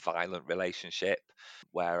quite a violent relationship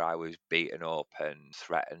where I was beaten up and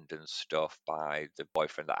threatened and stuff by the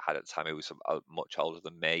boyfriend that I had at the time, who was much older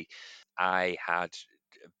than me. I had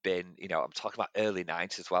been, I'm talking about early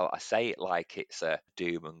 90s as well. I say it like it's a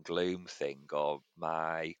doom and gloom thing, or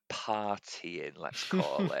my partying, let's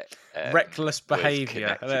call it, Reckless was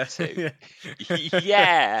behaviour. connected to.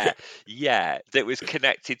 Yeah, yeah, that was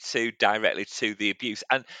connected to directly to the abuse.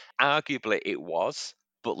 And arguably it was,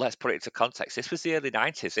 but let's put it into context. This was the early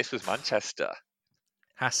 90s. This was Manchester,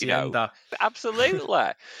 you know. Hacienda.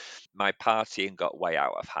 Absolutely. My partying got way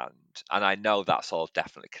out of hand. And I know that's all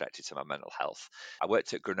definitely connected to my mental health. I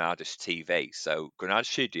worked at Granada's TV. So Granada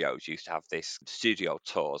Studios used to have this studio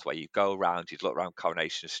tours where you go around, you'd look around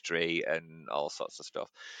Coronation Street and all sorts of stuff.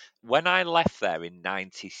 When I left there in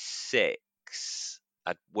 96,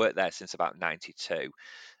 I'd worked there since about 92.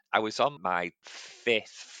 I was on my fifth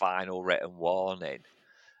final written warning.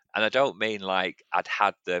 And I don't mean like I'd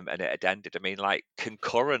had them and it had ended. I mean like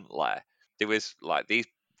concurrently. There was like these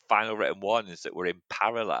final written warnings that were in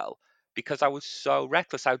parallel because I was so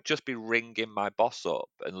reckless. I would just be ringing my boss up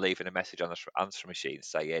and leaving a message on the answer machine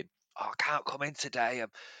saying, "Oh, I can't come in today.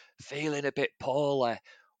 I'm feeling a bit poorly."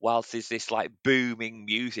 Whilst there's this like booming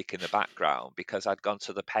music in the background because I'd gone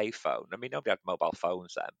to the payphone. I mean, nobody had mobile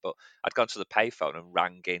phones then, but I'd gone to the payphone and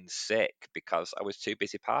rang in sick because I was too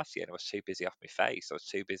busy partying. I was too busy off my face. I was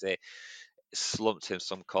too busy slumped in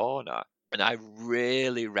some corner. And I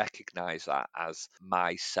really recognize that as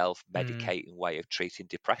my self Mm. medicating way of treating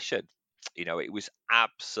depression. It was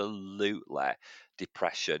absolutely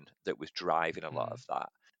depression that was driving a lot of Mm. that.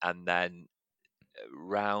 And then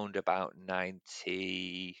round about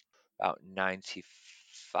 95,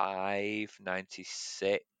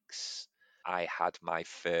 96, I had my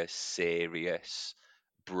first serious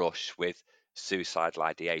brush with suicidal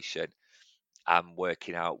ideation and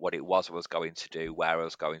working out what it was I was going to do, where I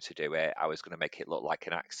was going to do it. I was going to make it look like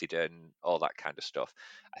an accident, all that kind of stuff.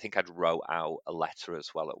 I think I'd wrote out a letter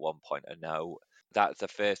as well at one point, a note. That's the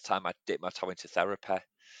first time I dipped my toe into therapy. And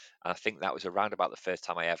I think that was around about the first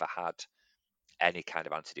time I ever had any kind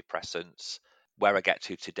of antidepressants. Where I get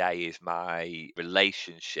to today is my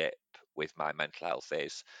relationship with my mental health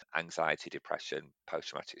is anxiety, depression, post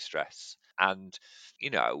traumatic stress. And,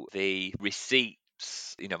 the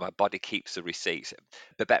receipts, my body keeps the receipts.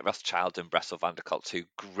 Babette Rothschild and Bessel van der Kolk, two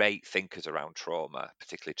great thinkers around trauma,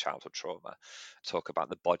 particularly childhood trauma, talk about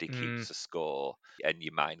the body Mm. keeps the score and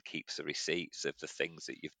your mind keeps the receipts of the things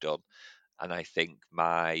that you've done. And I think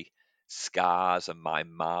my scars and my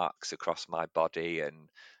marks across my body and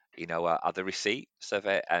are the receipts of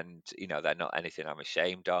it, and they're not anything I'm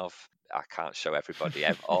ashamed of. I can't show everybody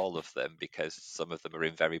all of them because some of them are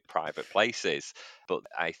in very private places, but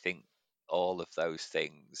I think all of those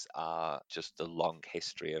things are just the long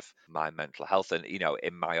history of my mental health. And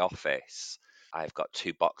in my office I've got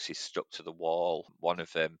two boxes stuck to the wall. One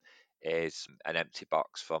of them is an empty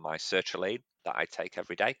box for my sertraline that I take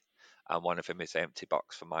every day, and one of them is an empty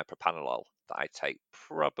box for my propanolol that I take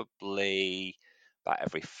probably about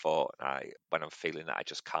every fortnight when I'm feeling that I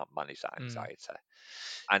just can't manage that Mm. anxiety.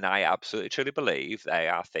 And I absolutely truly believe they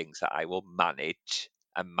are things that I will manage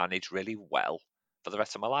and manage really well for the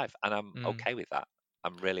rest of my life. And I'm Mm. okay with that.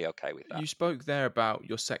 I'm really okay with that. You spoke there about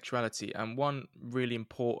your sexuality, and one really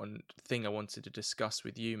important thing I wanted to discuss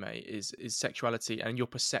with you, mate, is sexuality and your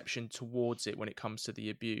perception towards it when it comes to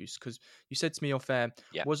the abuse. Because you said to me off air,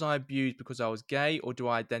 Yeah. was I abused because I was gay, or do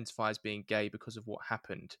I identify as being gay because of what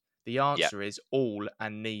happened? The Yeah. answer is all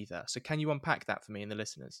and neither. So can you unpack that for me and the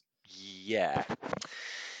listeners? Yeah.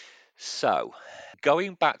 So,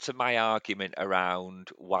 going back to my argument around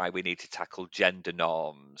why we need to tackle gender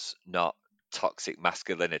norms, not toxic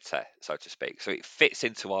masculinity, so to speak. So, it fits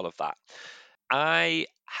into all of that. I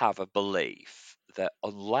have a belief that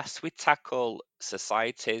unless we tackle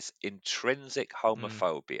society's intrinsic Mm.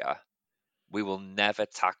 homophobia, we will never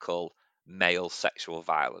tackle male sexual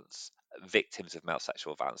violence, victims of male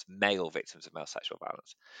sexual violence, male victims of male sexual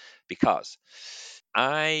violence, because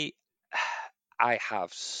I I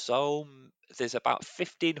have there's about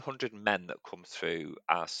 1,500 men that come through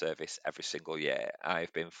our service every single year.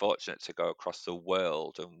 I've been fortunate to go across the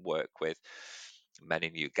world and work with men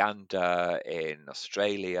in Uganda, in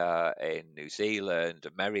Australia, in New Zealand,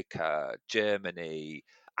 America, Germany,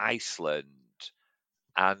 Iceland,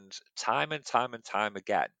 and time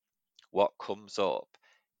again, what comes up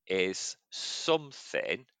is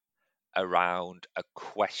something around a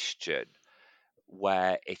question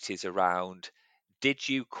where it is around, did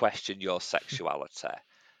you question your sexuality?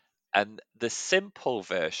 And the simple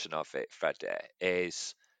version of it, Freddie,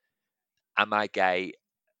 is, am I gay?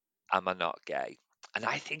 Am I not gay? And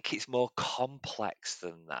I think it's more complex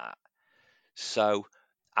than that. So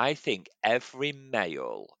I think every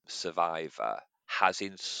male survivor has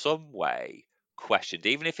in some way questioned,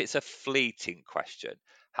 even if it's a fleeting question,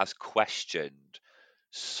 has questioned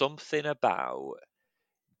something about,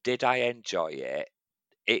 did I enjoy it?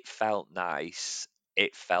 It felt nice.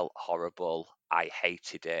 It felt horrible. I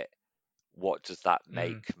hated it. What does that Mm.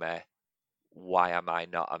 make me? Why am I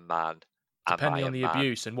not a man? Am I Depending a on the man?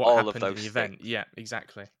 abuse and what All of happened in the those event. things. Yeah,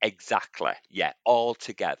 exactly. Exactly. Yeah, all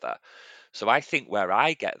together. So I think where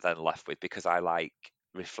I get then left with, because I like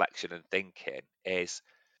reflection and thinking, is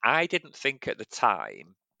I didn't think at the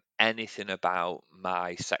time anything about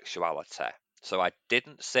my sexuality. So I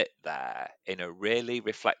didn't sit there in a really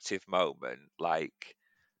reflective moment, like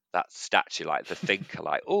that statue, like the thinker,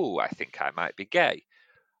 like, oh, I think I might be gay.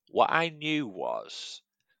 What I knew was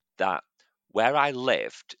that where I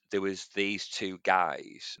lived, there was these two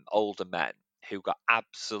guys, older men, who got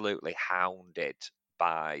absolutely hounded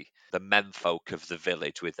by the menfolk of the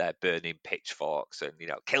village with their burning pitchforks and,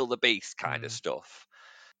 kill the beast kind of Mm. stuff.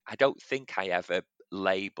 I don't think I ever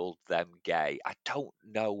labeled them gay. I don't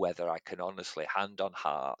know whether I can honestly, hand on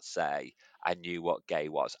heart, say I knew what gay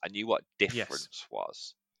was. I knew what Yes. difference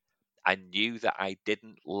was. I knew that I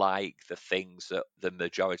didn't like the things that the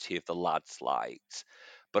majority of the lads liked,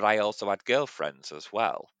 but I also had girlfriends as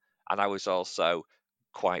well. And I was also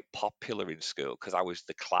quite popular in school because I was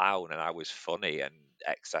the clown and I was funny and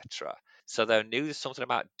etc. So I knew there's something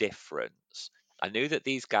about difference. I knew that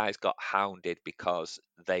these guys got hounded because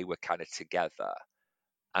they were kind of together.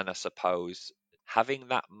 And I suppose having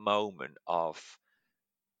that moment of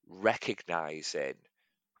recognizing,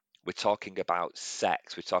 we're talking about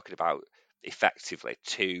sex, we're talking about effectively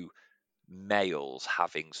two males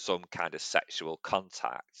having some kind of sexual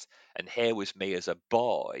contact. And here was me as a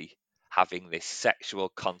boy having this sexual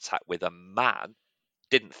contact with a man.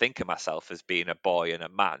 Didn't think of myself as being a boy and a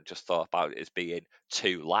man, just thought about it as being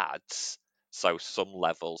two lads. So some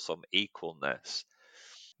level, some equalness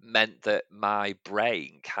meant that my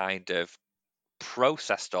brain kind of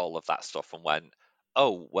processed all of that stuff and went,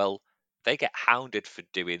 oh, well, they get hounded for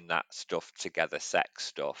doing that stuff together, sex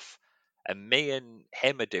stuff. And me and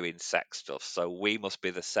him are doing sex stuff, so we must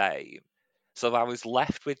be the same. So I was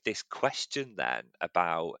left with this question then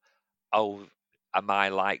about, oh, am I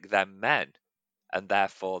like them men? And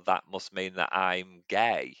therefore that must mean that I'm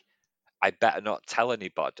gay. I better not tell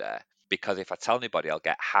anybody, because if I tell anybody, I'll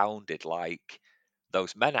get hounded like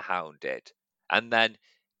those men are hounded. And then,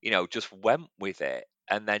 just went with it.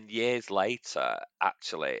 And then years later,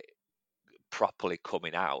 actually properly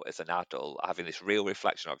coming out as an adult, having this real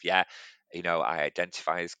reflection of, yeah, I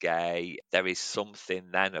identify as gay. There is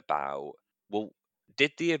something then about, well,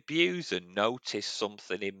 did the abuser notice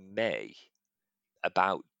something in me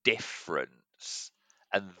about difference?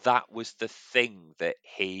 And that was the thing that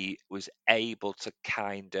he was able to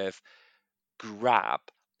kind of grab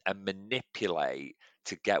and manipulate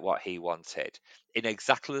to get what he wanted, in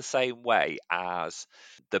exactly the same way as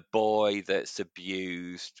the boy that's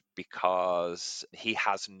abused because he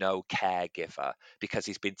has no caregiver, because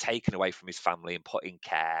he's been taken away from his family and put in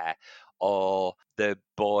care, or the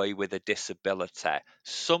boy with a disability.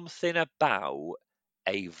 Something about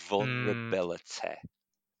a Mm. vulnerability.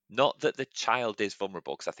 Not that the child is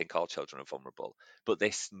vulnerable, because I think all children are vulnerable, but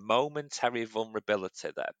this momentary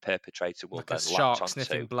vulnerability that a perpetrator will Like a then latch shark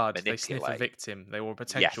sniffing onto, blood. They sniff a manipulate. victim. They were a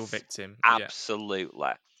potential Yes, victim. Yeah.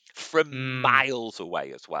 absolutely. From Mm. miles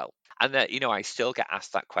away as well. And that, I still get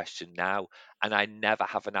asked that question now, and I never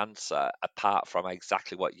have an answer apart from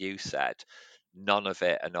exactly what you said. None of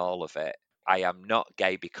it and all of it. I am not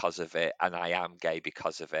gay because of it, and I am gay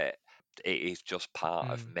because of it. It is just part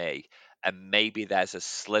of Mm. me. And maybe there's a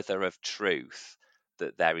slither of truth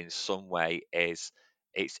that there in some way is,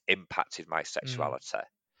 it's impacted my Mm. sexuality.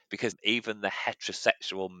 Because even the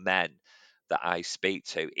heterosexual men that I speak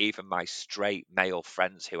to, even my straight male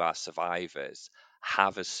friends who are survivors,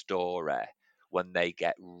 have a story when they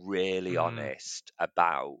get really Mm. honest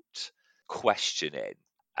about questioning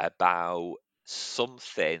about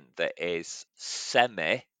something that is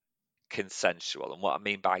semi consensual. And what I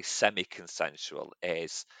mean by semi consensual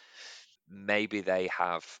is maybe they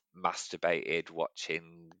have masturbated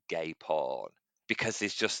watching gay porn, because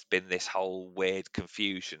there's just been this whole weird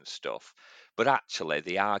confusion stuff. But actually,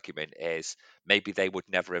 the argument is maybe they would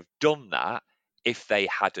never have done that if they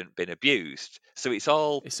hadn't been abused. So it's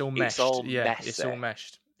all It's all it's meshed. all Yeah, it's messy. all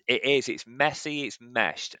meshed. It is. It's messy. It's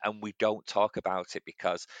meshed, and we don't talk about it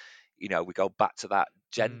because, we go back to that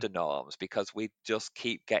Mm. gender norms because we just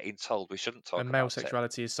keep getting told we shouldn't talk And male about it.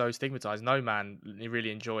 sexuality is so stigmatized. No man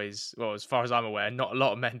really enjoys, well, as far as I'm aware, not a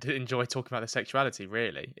lot of men do enjoy talking about their sexuality.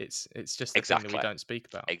 Really, it's just the thing that we Exactly. don't speak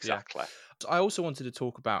about. Yeah. Exactly. So I also wanted to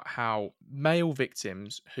talk about how male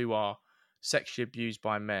victims who are sexually abused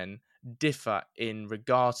by men differ in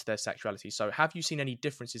regards to their sexuality. So, have you seen any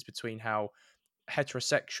differences between how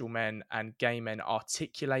heterosexual men and gay men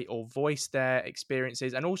articulate or voice their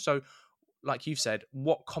experiences? And also, like you've said,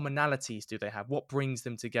 what commonalities do they have? What brings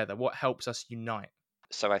them together? What helps us unite?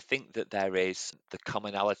 So I think that there is the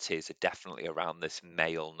commonalities are definitely around this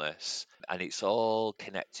maleness, and it's all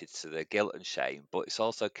connected to the guilt and shame, but it's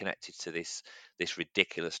also connected to this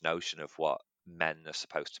ridiculous notion of what men are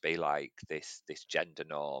supposed to be like, this gender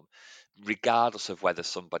norm, regardless of whether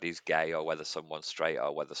somebody's gay or whether someone's straight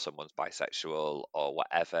or whether someone's bisexual or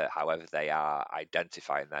whatever, however they are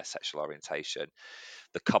identifying their sexual orientation.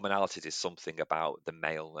 The commonalities is something about the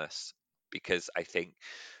maleness, because I think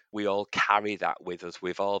we all carry that with us.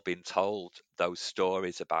 We've all been told those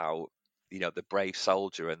stories about, the brave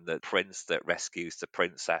soldier and the prince that rescues the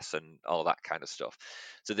princess and all that kind of stuff.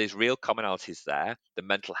 So there's real commonalities there. The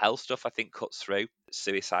mental health stuff, I think, cuts through.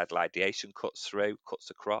 Suicidal ideation cuts through,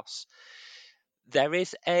 cuts across. There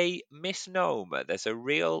is a misnomer. There's a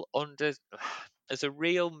real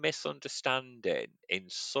misunderstanding in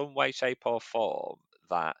some way, shape, or form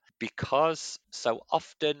that because so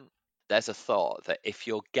often there's a thought that if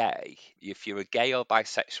you're gay, if you're a gay or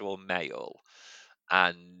bisexual male,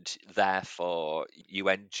 and therefore you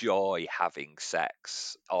enjoy having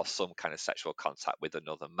sex or some kind of sexual contact with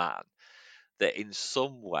another man, that in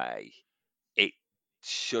some way it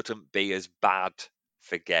shouldn't be as bad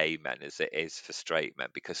for gay men as it is for straight men,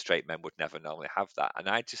 because straight men would never normally have that. And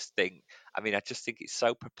I just think it's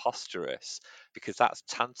so preposterous, because that's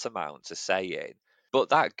tantamount to saying,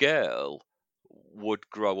 but that girl would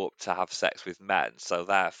grow up to have sex with men, so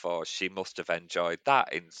therefore she must have enjoyed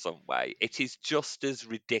that in some way. It is just as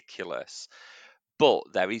ridiculous, but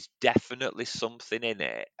there is definitely something in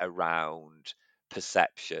it around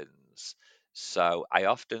perceptions. So I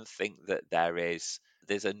often think that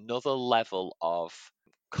there's another level of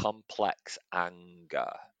complex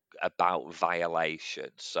anger about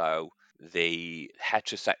violation. So the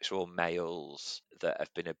heterosexual males that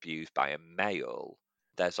have been abused by a male,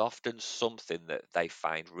 there's often something that they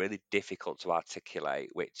find really difficult to articulate,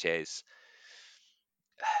 which is,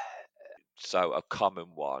 so a common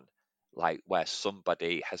one, like where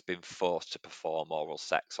somebody has been forced to perform oral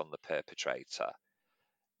sex on the perpetrator,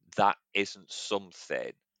 that isn't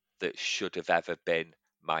something that should have ever been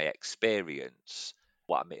my experience.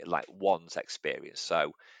 What I mean, like one's experience.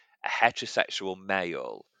 So a heterosexual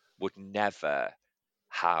male would never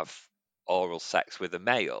have oral sex with a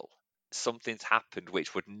male. Something's happened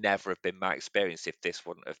which would never have been my experience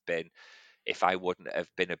if I wouldn't have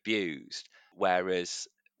been abused. Whereas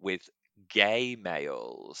with gay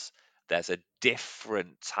males, there's a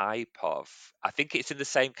different type of, I think it's in the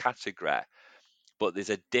same category, but there's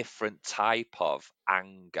a different type of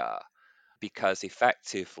anger, because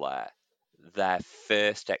effectively their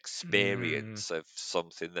first Mm, experience of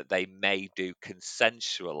something that they may do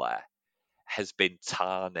consensually has been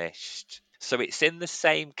tarnished. So it's in the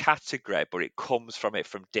same category, but it comes from it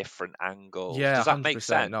from different angles. yeah, Does that make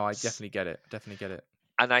 100%. No, I sense? definitely get it. Definitely get it.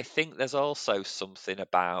 And I think there's also something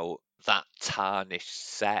about that tarnished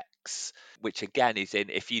sex, which again is in,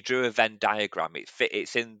 if you drew a Venn diagram,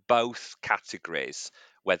 it's in both categories,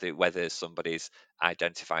 whether somebody's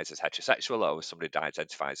identifies as heterosexual or somebody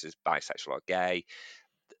identifies as bisexual or gay,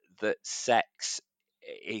 that sex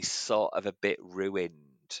is sort of a bit ruined.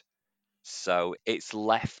 So it's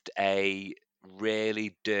left a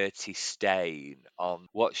really dirty stain on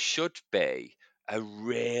what should be a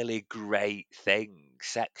really great thing.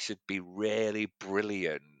 Sex should be really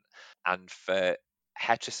brilliant. And for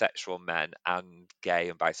heterosexual men and gay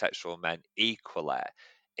and bisexual men equally,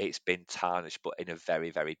 it's been tarnished, but in a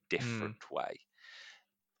very, very Mm, different way.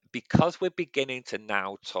 Because we're beginning to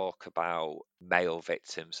now talk about male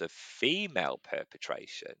victims of female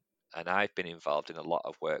perpetration, and I've been involved in a lot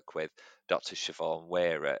of work with Dr. Siobhan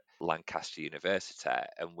Weir at Lancaster University,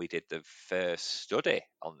 and we did the first study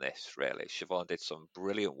on this, really. Siobhan did some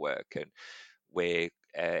brilliant work, and we're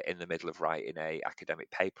in the middle of writing a academic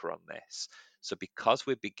paper on this. So because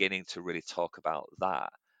we're beginning to really talk about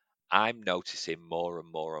that, I'm noticing more and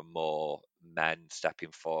more and more men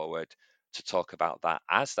stepping forward to talk about that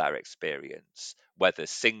as their experience, whether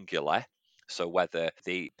singular, so whether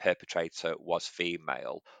the perpetrator was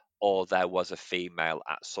female or there was a female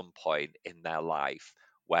at some point in their life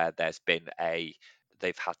where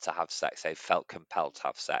they've had to have sex, they've felt compelled to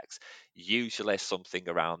have sex, usually something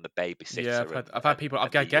around the Yeah, babysitter I've had people, I've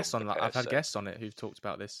and the had guests on younger that. I've had person. guests on it who've talked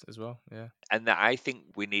about this as well. Yeah. And that I think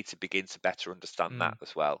we need to begin to better understand Mm. that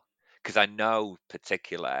as well. Because I know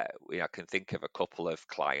I can think of a couple of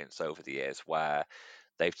clients over the years where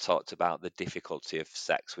they've talked about the difficulty of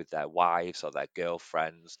sex with their wives or their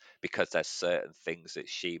girlfriends because there's certain things that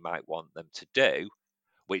she might want them to do,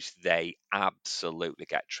 which they absolutely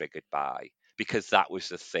get triggered by because that was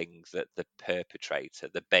the thing that the perpetrator,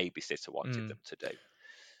 the babysitter, wanted Mm. them to do.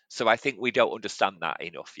 So I think we don't understand that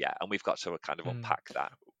enough yet, and we've got to kind of Mm. unpack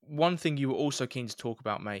that. One thing you were also keen to talk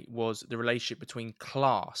about, mate, was the relationship between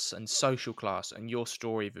class and social class and your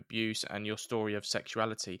story of abuse and your story of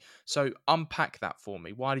sexuality. So unpack that for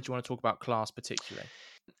me. Why did you want to talk about class particularly?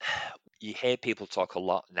 You hear people talk a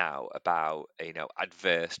lot now about,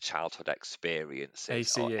 adverse childhood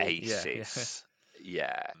experiences or ACE, yeah, yeah. ACEs.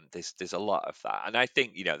 Yeah, there's a lot of that, and I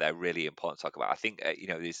think they're really important to talk about. I think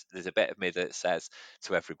there's a bit of me that says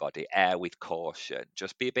to everybody, err with caution.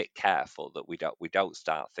 Just be a bit careful that we don't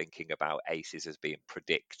start thinking about ACEs as being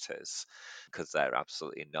predictors, because they're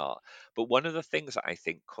absolutely not. But one of the things that I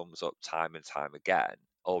think comes up time and time again,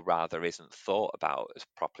 or rather isn't thought about as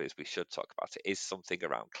properly as we should talk about it, is something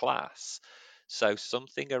around class. So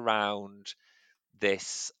something around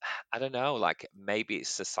this, I don't know, like maybe it's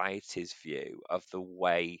society's view of the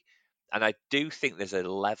way, and I do think there's a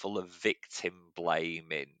level of victim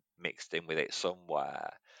blaming mixed in with it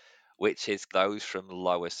somewhere, which is those from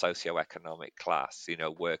lower socioeconomic class,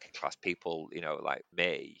 working class people, like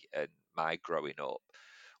me and my growing up,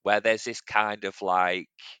 where there's this kind of like,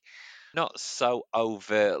 not so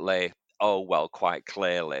overtly, oh, well, quite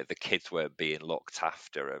clearly the kids weren't being looked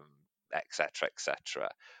after and etc.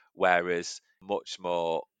 etc. Whereas much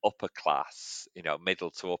more upper class,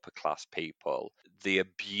 middle to upper class people, the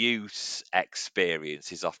abuse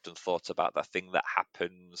experience is often thought about the thing that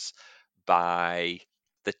happens by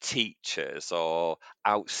the teachers or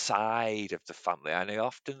outside of the family. And I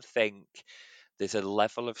often think there's a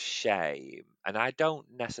level of shame, and I don't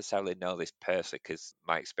necessarily know this personally because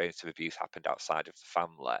my experience of abuse happened outside of the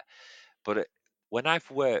family. But when I've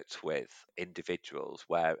worked with individuals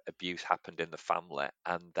where abuse happened in the family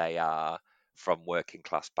and they are from working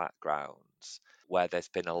class backgrounds, where there's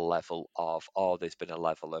been a level of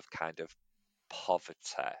kind of poverty,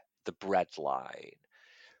 the breadline,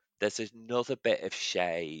 there's another bit of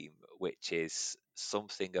shame, which is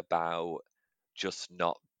something about just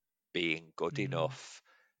not being good Mm. enough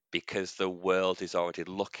because the world is already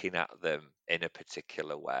looking at them in a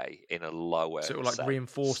particular way, in a lower So it will like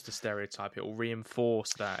reinforce sense. the stereotype. It will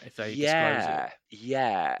reinforce that if they disclose it. Yeah,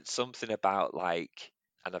 yeah. Something about like,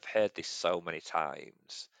 and I've heard this so many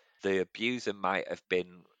times, the abuser might have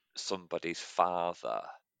been somebody's father,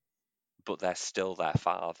 but they're still their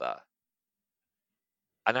father.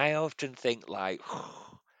 And I often think like,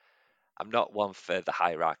 I'm not one for the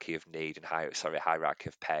hierarchy of need and hierarchy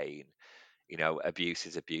of pain. Abuse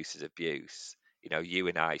is abuse is abuse. You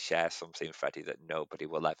and I share something, Freddie, that nobody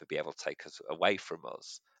will ever be able to take us away from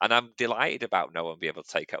us. And I'm delighted about no one being able to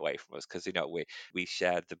take it away from us because we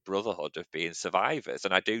share the brotherhood of being survivors,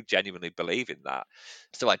 and I do genuinely believe in that.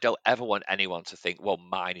 So I don't ever want anyone to think, well,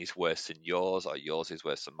 mine is worse than yours or yours is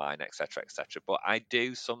worse than mine, etc., etc. But I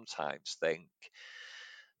do sometimes think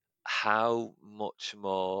how much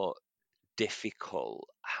more difficult,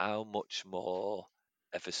 how much more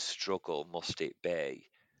of a struggle must it be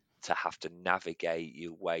to have to navigate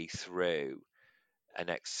your way through an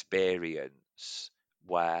experience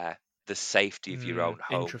where the safety of your own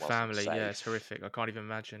home wasn't Intra-family, yeah, it's safe, horrific. I can't even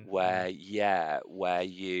imagine. Yeah. where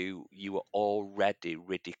you were already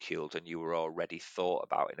ridiculed and you were already thought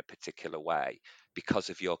about in a particular way because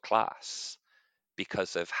of your class,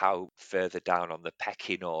 because of how further down on the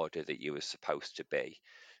pecking order that you were supposed to be.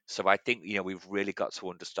 So I think we've really got to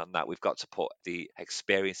understand that. We've got to put the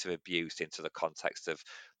experience of abuse into the context of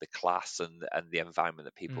the class and the environment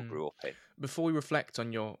that people Mm. grew up in. Before we reflect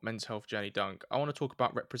on your mental health journey, Dunk, I want to talk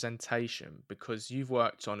about representation because you've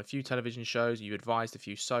worked on a few television shows, you advised a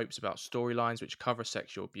few soaps about storylines which cover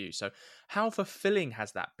sexual abuse. So, how fulfilling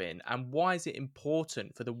has that been, and why is it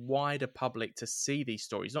important for the wider public to see these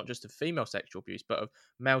stories, not just of female sexual abuse, but of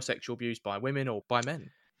male sexual abuse by women or by men?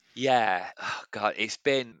 Yeah, oh God, it's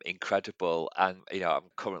been incredible. And, I'm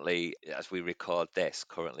currently, as we record this,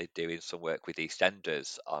 currently doing some work with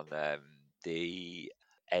EastEnders on the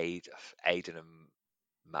Aid, Aidan and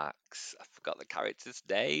Max, I forgot the character's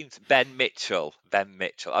name. Ben Mitchell. Ben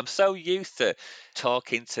Mitchell. I'm so used to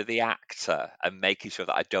talking to the actor and making sure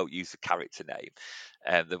that I don't use the character name.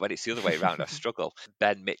 That when it's the other way around, I struggle.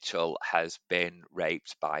 Ben Mitchell has been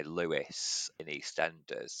raped by Lewis in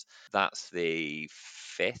EastEnders. That's the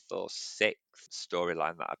fifth or sixth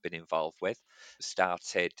storyline that I've been involved with.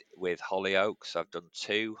 Started with Hollyoaks. I've done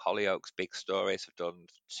two Hollyoaks big stories. I've done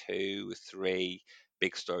two, three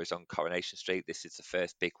big stories on Coronation Street. This is the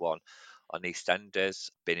first big one on EastEnders.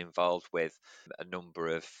 Been involved with a number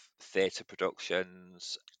of theatre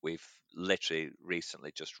productions. We've literally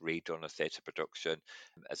recently just redone a theatre production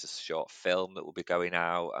as a short film that will be going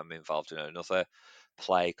out. I'm involved in another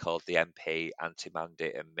play called The MP,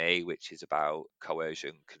 Anti-Mandate and Me, which is about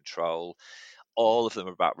coercion control. All of them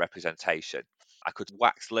are about representation. I could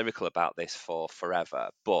wax lyrical about this for forever,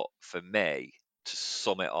 but for me, to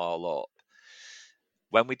sum it all up,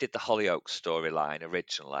 when we did the Hollyoaks storyline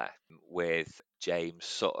originally with James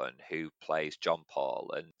Sutton, who plays John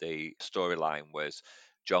Paul, and the storyline was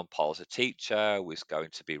John Paul's a teacher, was going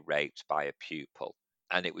to be raped by a pupil.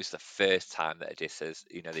 And it was the first time that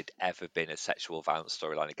there'd ever been a sexual violence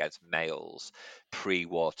storyline against males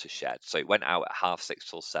pre-Watershed. So it went out at 6:30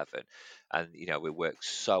 till 7. And, we worked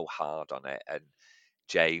so hard on it. And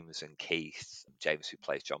James and Keith, James who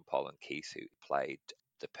plays John Paul and Keith who played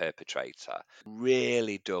the perpetrator,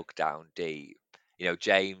 really dug down deep.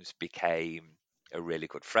 James became a really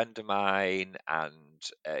good friend of mine, and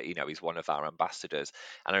he's one of our ambassadors.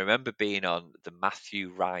 And I remember being on the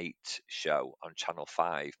Matthew Wright show on Channel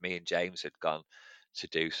 5. Me and James had gone to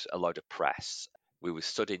do a load of press. We were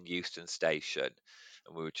stood in Euston Station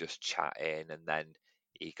and we were just chatting, and then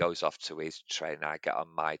he goes off to his train. I get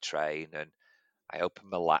on my train and I open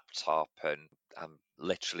my laptop and I'm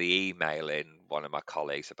literally emailing one of my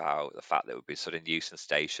colleagues about the fact that we'd been stood in Euston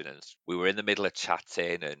Station, and we were in the middle of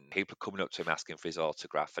chatting and people are coming up to him asking for his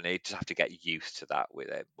autograph, and you just have to get used to that with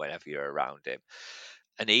him whenever you're around him.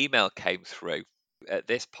 An email came through at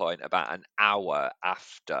this point about an hour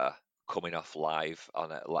after coming off live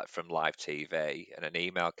from live TV, and an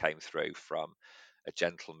email came through from a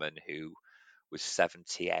gentleman who was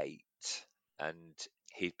 78, and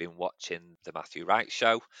he'd been watching the Matthew Wright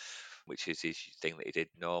show, which is his thing that he did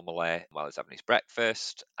normally while he's having his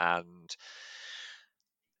breakfast, and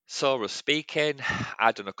saw us speaking.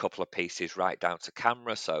 I'd done a couple of pieces right down to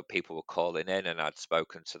camera, so people were calling in and I'd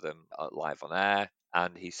spoken to them live on air,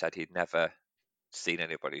 and he said he'd never seen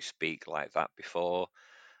anybody speak like that before,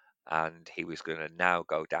 and he was going to now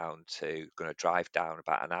going to drive down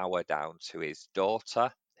about an hour down to his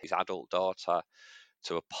daughter, his adult daughter,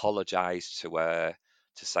 to apologize to her,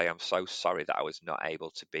 to say, I'm so sorry that I was not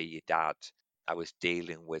able to be your dad. I was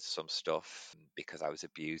dealing with some stuff because I was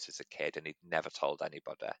abused as a kid, and he'd never told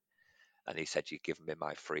anybody. And he said, you've given me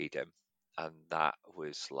my freedom. And that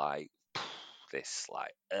was like this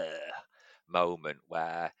moment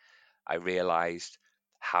where I realized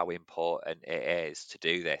how important it is to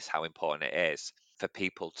do this, how important it is for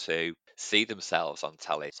people to see themselves on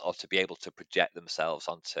telly or to be able to project themselves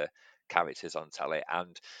onto characters on telly.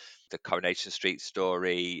 And the Coronation Street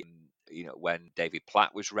story, when David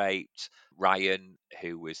Platt was raped, Ryan,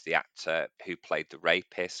 who was the actor who played the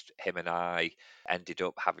rapist, him and I ended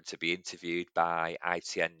up having to be interviewed by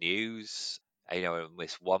ITN News. In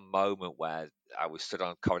this one moment where I was stood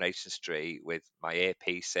on Coronation Street with my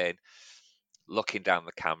earpiece in, looking down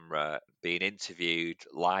the camera, being interviewed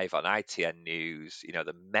live on ITN News,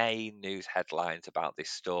 the main news headlines about this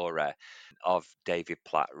story of David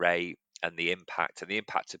Platt rape and the impact. And the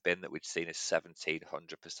impact had been that we'd seen a 1,700%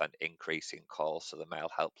 increase in calls to the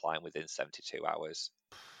male helpline within 72 hours.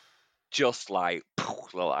 Just like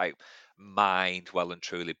mind well and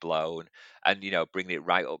truly blown. And, bringing it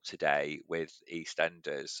right up today with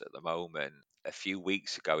EastEnders at the moment. A few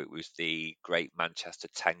weeks ago, it was the Great Manchester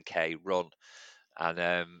 10K run. And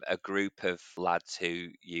a group of lads who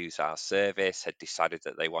use our service had decided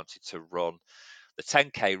that they wanted to run the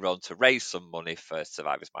 10K run to raise some money for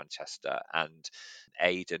Survivors Manchester. And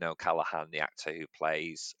Aidan O'Callaghan, the actor who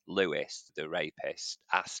plays Lewis, the rapist,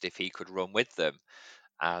 asked if he could run with them.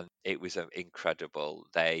 And it was incredible.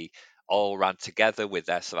 They all ran together with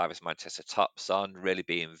their Survivors Manchester tops on, really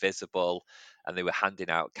being visible, and they were handing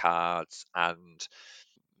out cards. And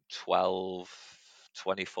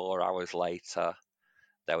 24 hours later,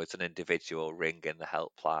 there was an individual ringing the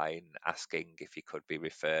helpline asking if he could be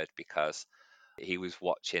referred because he was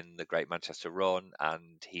watching the Great Manchester Run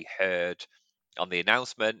and he heard on the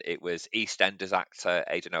announcement it was EastEnders actor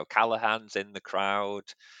Aidan O'Callaghan's in the crowd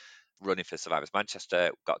running for Survivors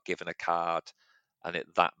Manchester, got given a card, And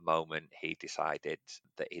at that moment, he decided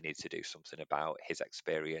that he needed to do something about his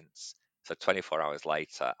experience. So 24 hours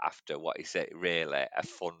later, after what is it really a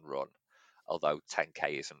fun run, although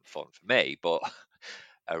 10K isn't fun for me, but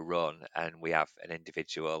a run, and we have an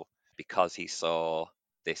individual, because he saw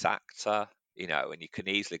this actor, and you can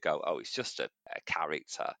easily go, oh, it's just a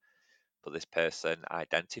character. But this person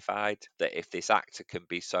identified that if this actor can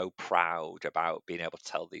be so proud about being able to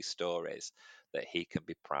tell these stories, that he can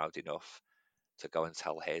be proud enough to go and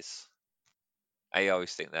tell his. I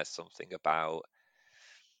always think there's something about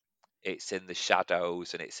it's in the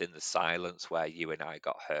shadows and it's in the silence where you and I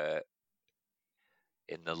got hurt.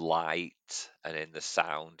 In the light and in the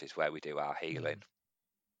sound is where we do our healing.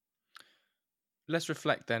 Let's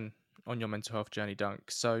reflect then on your mental health journey, Dunk.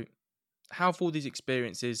 So, how have all these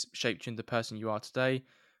experiences shaped you into the person you are today?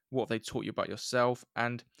 What have they taught you about yourself?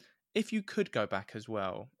 And if you could go back as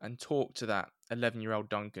well and talk to that 11-year-old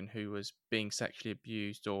Duncan who was being sexually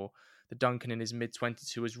abused, or the Duncan in his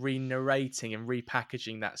mid-20s who was re-narrating and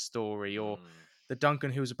repackaging that story, or the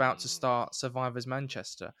Duncan who was about to start Survivors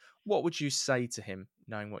Manchester, what would you say to him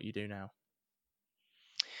knowing what you do now?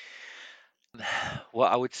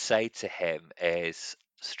 What I would say to him is,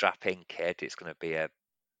 strap in, kid. It's going to be a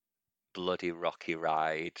bloody rocky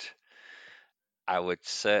ride. I would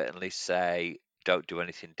certainly say don't do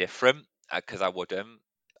anything different, because I wouldn't.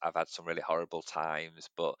 I've had some really horrible times,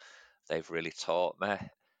 but they've really taught me.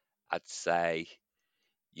 I'd say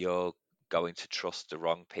you're going to trust the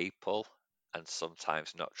wrong people and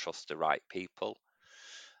sometimes not trust the right people.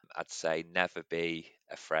 I'd say never be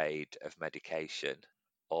afraid of medication.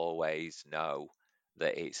 Always know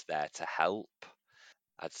that it's there to help.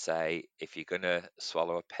 I'd say if you're going to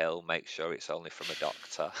swallow a pill, make sure it's only from a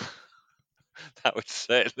doctor. That would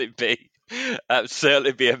certainly be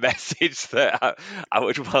a message that I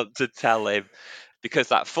would want to tell him, because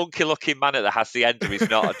that funky looking man at the hacienda is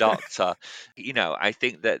not a doctor. I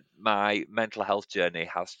think that my mental health journey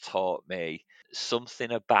has taught me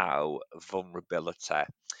something about vulnerability.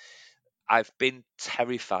 I've been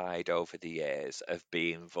terrified over the years of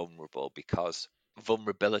being vulnerable, because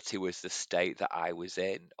vulnerability was the state that I was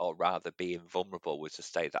in, or rather, being vulnerable was the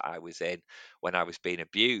state that I was in when I was being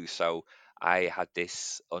abused. So I had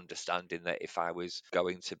this understanding that if I was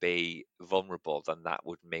going to be vulnerable, then that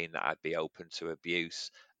would mean that I'd be open to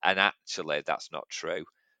abuse. And actually, that's not true.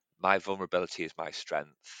 My vulnerability is my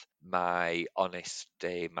strength, my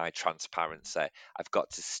honesty, my transparency. I've got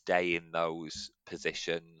to stay in those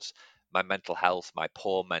positions. My mental health, my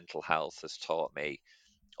poor mental health, has taught me,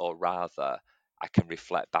 or rather, I can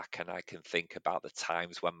reflect back and I can think about the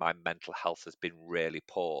times when my mental health has been really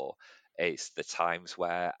poor. It's the times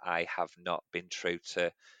where I have not been true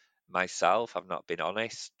to myself. I've not been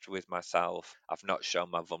honest with myself. I've not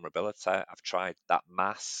shown my vulnerability. I've tried that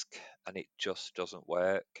mask and it just doesn't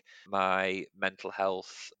work. My mental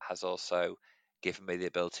health has also given me the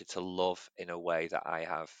ability to love in a way that I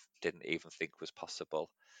didn't even think was possible.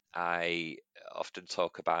 I often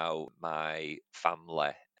talk about my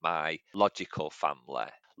family, my logical family.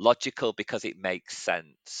 Logical because it makes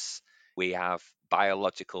sense. We have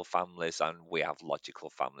biological families and we have logical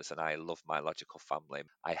families, and I love my logical family.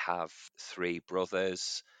 I have 3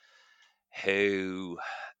 brothers who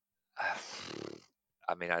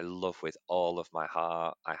I love with all of my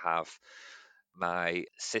heart. I have my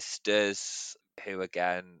sisters who,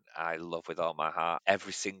 again, I love with all my heart.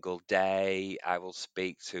 Every single day, I will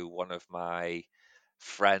speak to one of my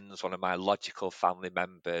friends, one of my logical family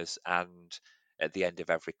members, and at the end of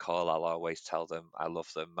every call, I'll always tell them I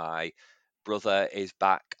love them. My brother is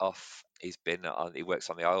back off. He works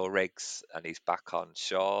on the oil rigs and he's back on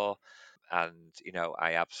shore. And,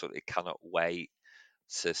 I absolutely cannot wait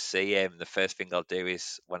to see him. The first thing I'll do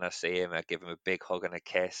is when I see him, I give him a big hug and a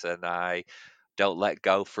kiss, and I don't let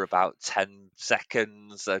go for about 10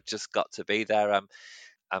 seconds. I've just got to be there.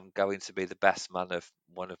 I'm going to be the best man of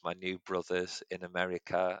one of my new brothers in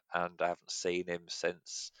America, and I haven't seen him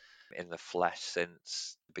in the flesh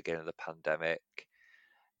since the beginning of the pandemic.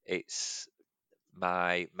 It's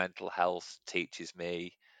my mental health teaches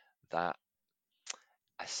me that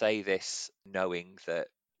I say this knowing that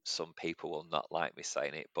some people will not like me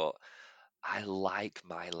saying it, but I like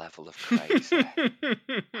my level of crazy.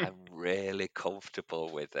 I'm really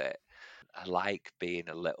comfortable with it. I like being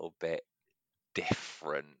a little bit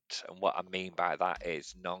different. And what I mean by that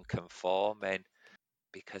is non-conforming,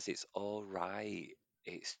 because it's all right.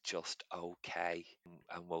 It's just okay.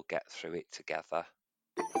 And we'll get through it together.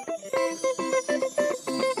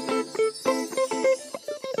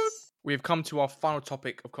 We have come to our final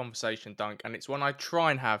topic of conversation, Dunk, and it's one I try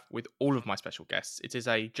and have with all of my special guests. It is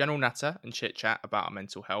a general natter and chit chat about our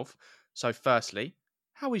mental health. So, firstly,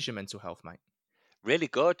 how is your mental health, mate? Really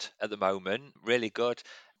good at the moment, really good.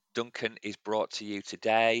 Duncan is brought to you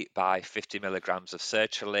today by 50 milligrams of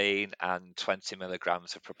sertraline and 20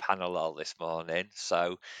 milligrams of propanolol this morning.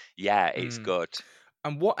 So, yeah, it's Mm. good.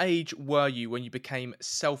 And what age were you when you became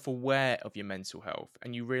self aware of your mental health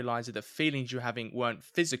and you realised that the feelings you were having weren't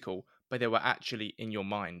physical, but they were actually in your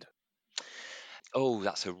mind? Oh,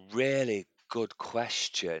 that's a really good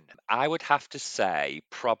question. I would have to say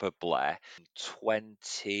probably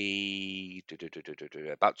 20,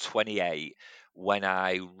 about 28 when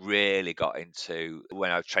I really got into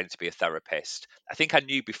when I was trained to be a therapist. I think I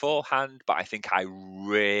knew beforehand, but I think I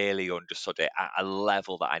really understood it at a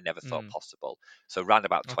level that I never thought Mm. possible. So around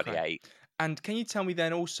about Okay. 28. And can you tell me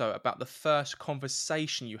then also about the first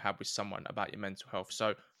conversation you had with someone about your mental health?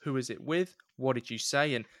 So, who was it with? What did you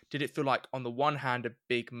say? And did it feel like, on the one hand, a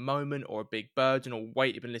big moment or a big burden or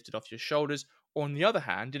weight had been lifted off your shoulders? Or on the other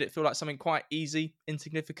hand, did it feel like something quite easy,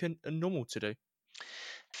 insignificant, and normal to do?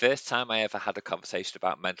 First time I ever had a conversation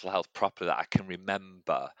about mental health properly that I can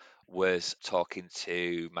remember was talking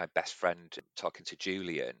to my best friend, talking to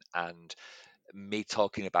Julian, and me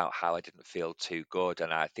talking about how I didn't feel too good.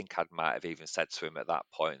 And I think I might have even said to him at that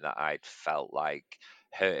point that I'd felt like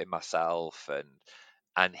hurting myself.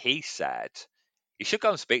 And he said, "You should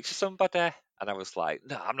go and speak to somebody." And I was like,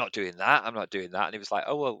 "No, I'm not doing that. I'm not doing that." And he was like,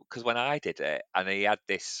 "Oh, well, because when I did it," and he had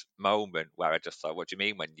this moment where I just thought, "What do you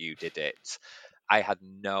mean when you did it?" I had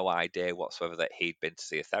no idea whatsoever that he'd been to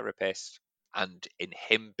see a therapist. And in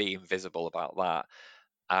him being visible about that,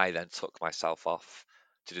 I then took myself off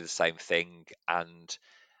to do the same thing. And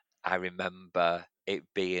I remember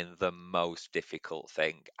it being the most difficult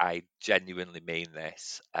thing. I genuinely mean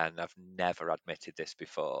this, and I've never admitted this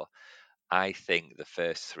before. I think the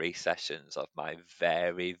first 3 sessions of my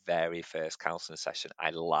very, very first counseling session,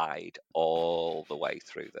 I lied all the way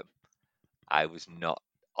through them. I was not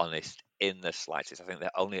honest in the slightest. I think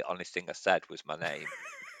the only honest thing I said was my name.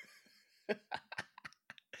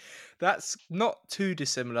 That's not too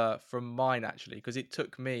dissimilar from mine, actually, because it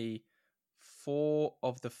took me 4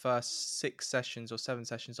 of the first 6 sessions or 7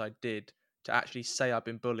 sessions I did to actually say I've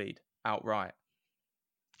been bullied outright.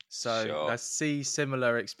 So I Sure. see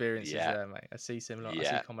similar experiences Yeah. there, mate. I see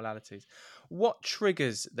Yeah. commonalities. What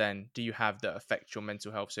triggers then do you have that affect your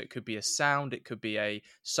mental health? So it could be a sound, it could be a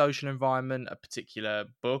social environment, a particular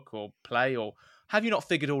book or play, or have you not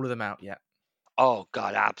figured all of them out yet? Oh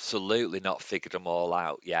God, absolutely not figured them all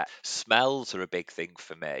out yet. Smells are a big thing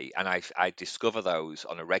for me, and I discover those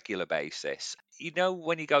on a regular basis. You know,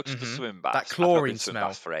 when you go to the Mm-hmm. swim That baths, I've not been chlorine to swim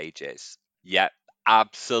baths smell. for ages. Yep,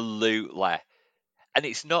 absolutely. And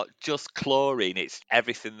it's not just chlorine, it's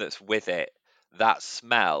everything that's with it. That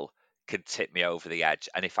smell can tip me over the edge.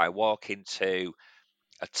 And if I walk into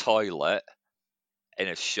a toilet in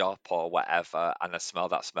a shop or whatever and I smell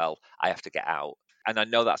that smell, I have to get out. And I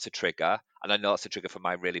know that's a trigger. And I know that's a trigger for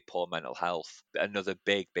my really poor mental health. Another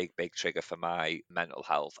big, big, big trigger for my mental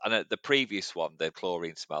health. And the previous one, the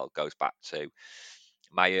chlorine smell, goes back to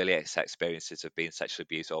my earliest experiences of being sexually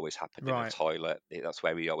abused always happened in a Right. toilet. That's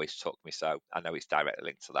where he always took me. So I know it's directly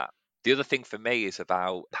linked to that. The other thing for me is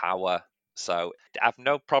about power. So I've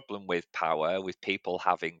no problem with power, with people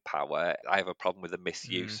having power. I have a problem with the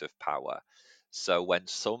Mm. misuse of power. So when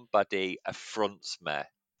somebody affronts me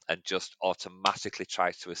and just automatically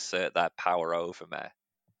tries to assert their power over me,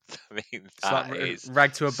 I mean, It's like that is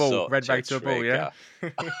rag to a bull, red such a rag to a bull, yeah? trigger.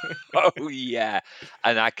 Oh yeah,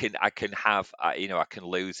 and I can have I can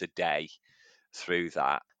lose a day through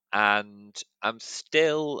that. And I'm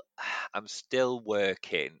still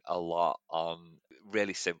working a lot on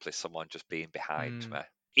really simply someone just being behind Mm. me.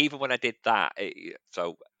 Even when I did that,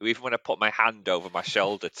 so even when I put my hand over my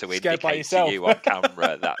shoulder to Scared by indicate to yourself. you on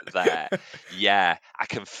camera that there, yeah, I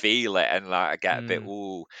can feel it and like I get a bit, Mm.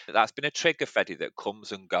 ooh, that's been a trigger, Freddie, that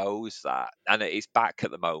comes and goes, that, and it's back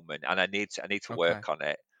at the moment, and I need to Okay. work on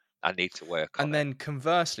it. I need to work on And it. then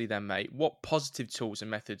conversely, then, mate, what positive tools and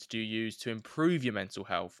methods do you use to improve your mental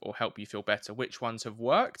health or help you feel better? Which ones have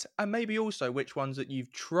worked? And maybe also which ones that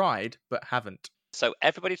you've tried but haven't? So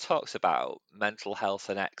everybody talks about mental health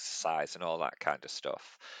and exercise and all that kind of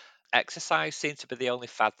stuff. Exercise seems to be the only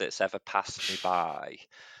fad that's ever passed me by.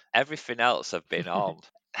 Everything else I've been on.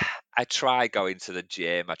 I try going to the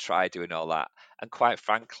gym, I try doing all that, and quite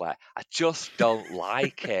frankly, I just don't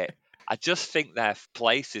like it. I just think they're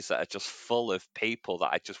places that are just full of people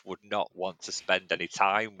that I just would not want to spend any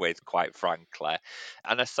time with, quite frankly.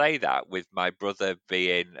 And I say that with my brother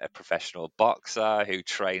being a professional boxer who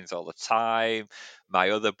trains all the time,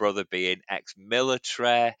 my other brother being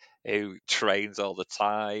ex-military, who trains all the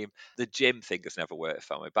time. The gym thing has never worked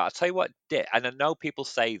for me. But I'll tell you what did, and I know people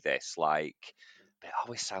say this, like, it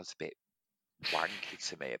always sounds a bit wanky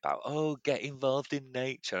to me about, oh, get involved in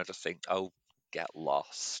nature. And I just think, oh, get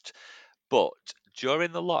lost. But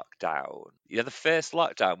during the lockdown, the first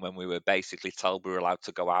lockdown when we were basically told we were allowed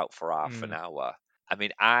to go out for half an Mm. hour. I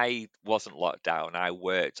mean, I wasn't locked down. I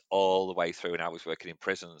worked all the way through and I was working in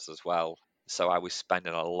prisons as well. So I was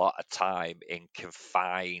spending a lot of time in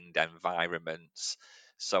confined environments.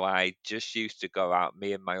 So I just used to go out,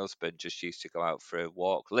 me and my husband just used to go out for a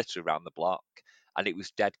walk, literally around the block. And it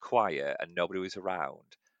was dead quiet and nobody was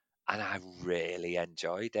around. And I really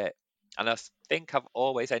enjoyed it. And I think I've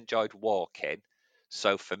always enjoyed walking.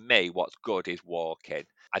 So for me, what's good is walking.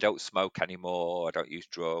 I don't smoke anymore. I don't use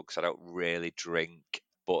drugs. I don't really drink.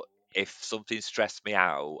 But if something stressed me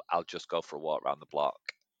out, I'll just go for a walk around the block.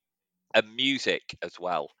 And music as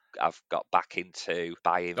well. I've got back into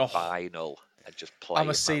buying Oh, vinyl and just I'm a playing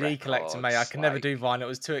my CD collector, mate. I records. can never Like, do vinyl. It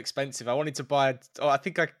was too expensive. I wanted to buy. Oh, I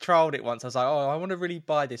think I trialed it once. I was like, oh, I want to really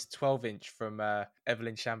buy this 12-inch from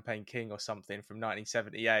Evelyn Champagne King or something from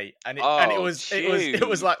 1978, and it oh, was tune.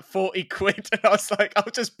 like 40 quid, and I was like,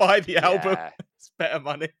 I'll just buy the album. Yeah. It's better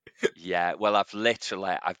money. Yeah, well, I've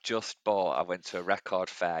just bought, I went to a record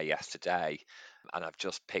fair yesterday and I've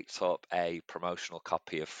just picked up a promotional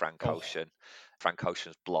copy of Frank Oh, Ocean, Frank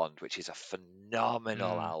Ocean's Blonde, which is a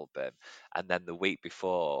phenomenal mm. album. And then the week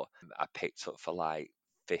before, I picked up for like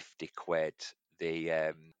 50 quid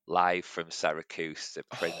the Live from Syracuse, the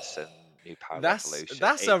Prince Oh, and New Power that's Revolution.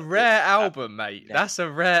 that's a rare album, mate. That's a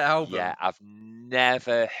rare Yeah, album. I've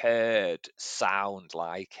never heard sound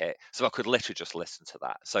like it. So I could literally just listen to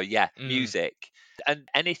that. So yeah, Mm. music and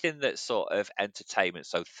anything that's sort of entertainment,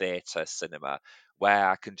 so theatre, cinema, where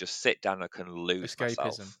I can just sit down and I can lose Escapism.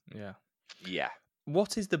 myself. Yeah. Yeah.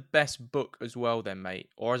 What is the best book as well, then, mate?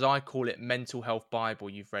 Or as I call it, mental health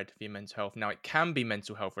Bible you've read for your mental health. Now, it can be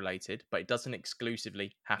mental health related, but it doesn't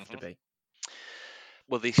exclusively have to hmm be.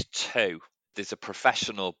 Well, there's two. There's a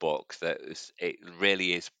professional book it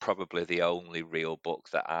really is probably the only real book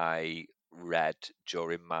that I read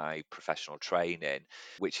during my professional training,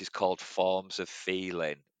 which is called Forms of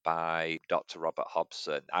Feeling by Dr. Robert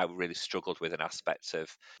Hobson. I really struggled with an aspect of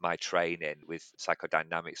my training with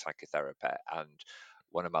psychodynamic psychotherapy, and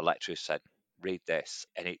one of my lecturers said, read this,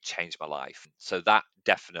 and it changed my life. So that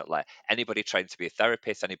definitely, anybody trained to be a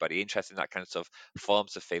therapist, anybody interested in that kind of stuff,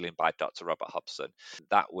 Forms of Feeling by Dr. Robert Hobson,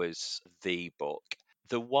 that was the book.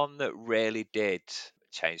 The one that really did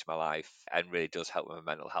change my life and really does help with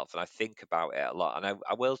my mental health, and I think about it a lot, and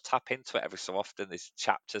I will tap into it every so often. There's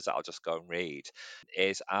chapters that I'll just go and read,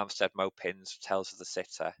 is Armstead Maupin's Tales of the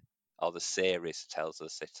Sitter, or the series Tales of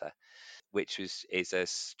the Sitter, which is a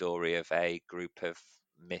story of a group of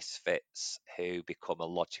misfits who become a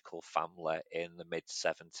logical family in the mid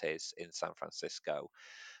 70s in San Francisco.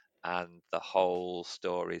 And the whole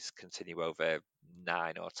stories continue over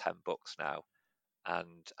 9 or 10 books now.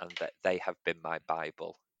 And that they have been my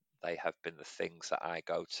Bible. They have been the things that I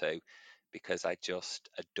go to because I just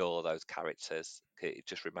adore those characters. It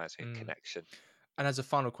just reminds me of Mm. connection. And as a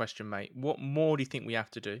final question, mate, what more do you think we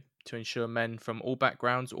have to do to ensure men from all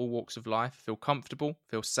backgrounds, all walks of life feel comfortable,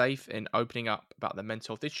 feel safe in opening up about their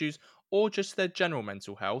mental health issues or just their general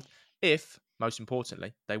mental health, if, most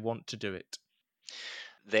importantly, they want to do it?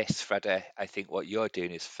 This, Freddie, I think what you're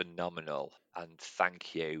doing is phenomenal. And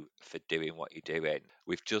thank you for doing what you're doing.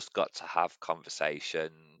 We've just got to have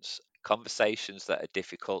conversations that are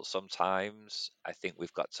difficult sometimes. I think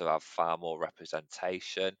we've got to have far more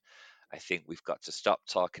representation. I think we've got to stop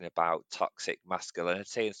talking about toxic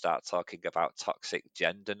masculinity and start talking about toxic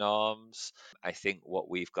gender norms. I think what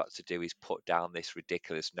we've got to do is put down this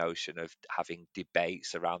ridiculous notion of having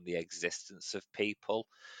debates around the existence of people,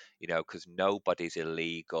 because nobody's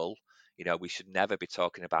illegal. We should never be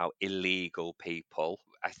talking about illegal people.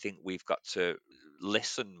 I think we've got to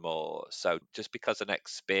listen more. So just because an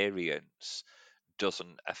experience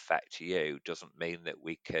doesn't affect you doesn't mean that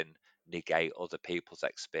we can negate other people's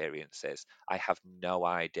experiences. I have no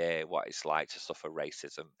idea what it's like to suffer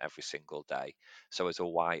racism every single day. So, as a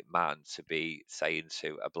white man, to be saying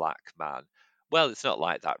to a black man, well, it's not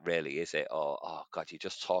like that, really, is it? Or, oh, God, you're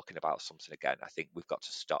just talking about something again. I think we've got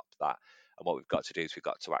to stop that. And what we've got to do is we've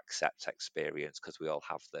got to accept experience because we all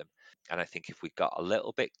have them. And I think if we got a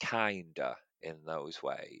little bit kinder in those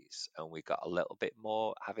ways and we got a little bit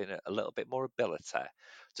more, having a little bit more ability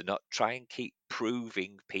to not try and keep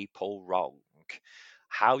proving people wrong.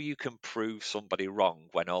 How you can prove somebody wrong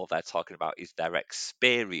when all they're talking about is their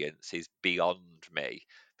experience is beyond me,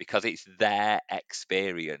 because it's their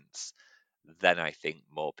experience. then I think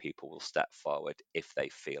more people will step forward if they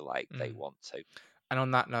feel like they want to. And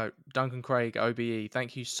on that note, Duncan Craig, OBE,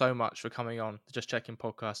 thank you so much for coming on the Just Checking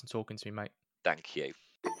podcast and talking to me, mate. Thank you.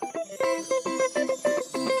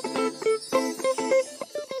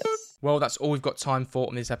 Well, that's all we've got time for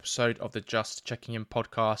on this episode of the Just Checking In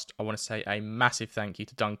podcast. I want to say a massive thank you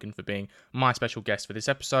to Duncan for being my special guest for this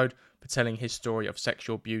episode, for telling his story of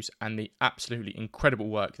sexual abuse and the absolutely incredible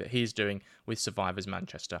work that he is doing with Survivors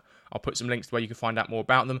Manchester. I'll put some links to where you can find out more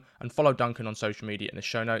about them, and follow Duncan on social media in the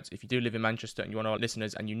show notes. If you do live in Manchester and you're one of our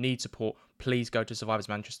listeners and you need support, please go to Survivors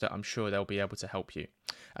Manchester. I'm sure they'll be able to help you.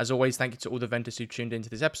 As always, thank you to all the venters who tuned into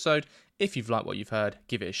this episode. If you've liked what you've heard,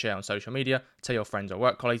 give it a share on social media, tell your friends or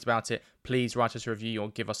work colleagues about it. Please write us a review or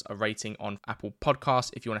give us a rating on Apple Podcasts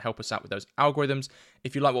if you want to help us out with those algorithms.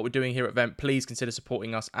 If you like what we're doing here at Vent, please consider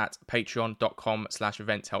supporting us at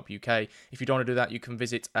patreon.com/eventhelpuk. If you don't want to do that, you can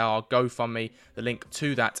visit our GoFundMe. The link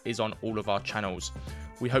to that is on all of our channels.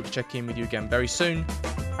 We hope to check in with you again very soon.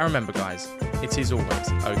 And remember, guys, it is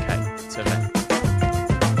always okay to vent.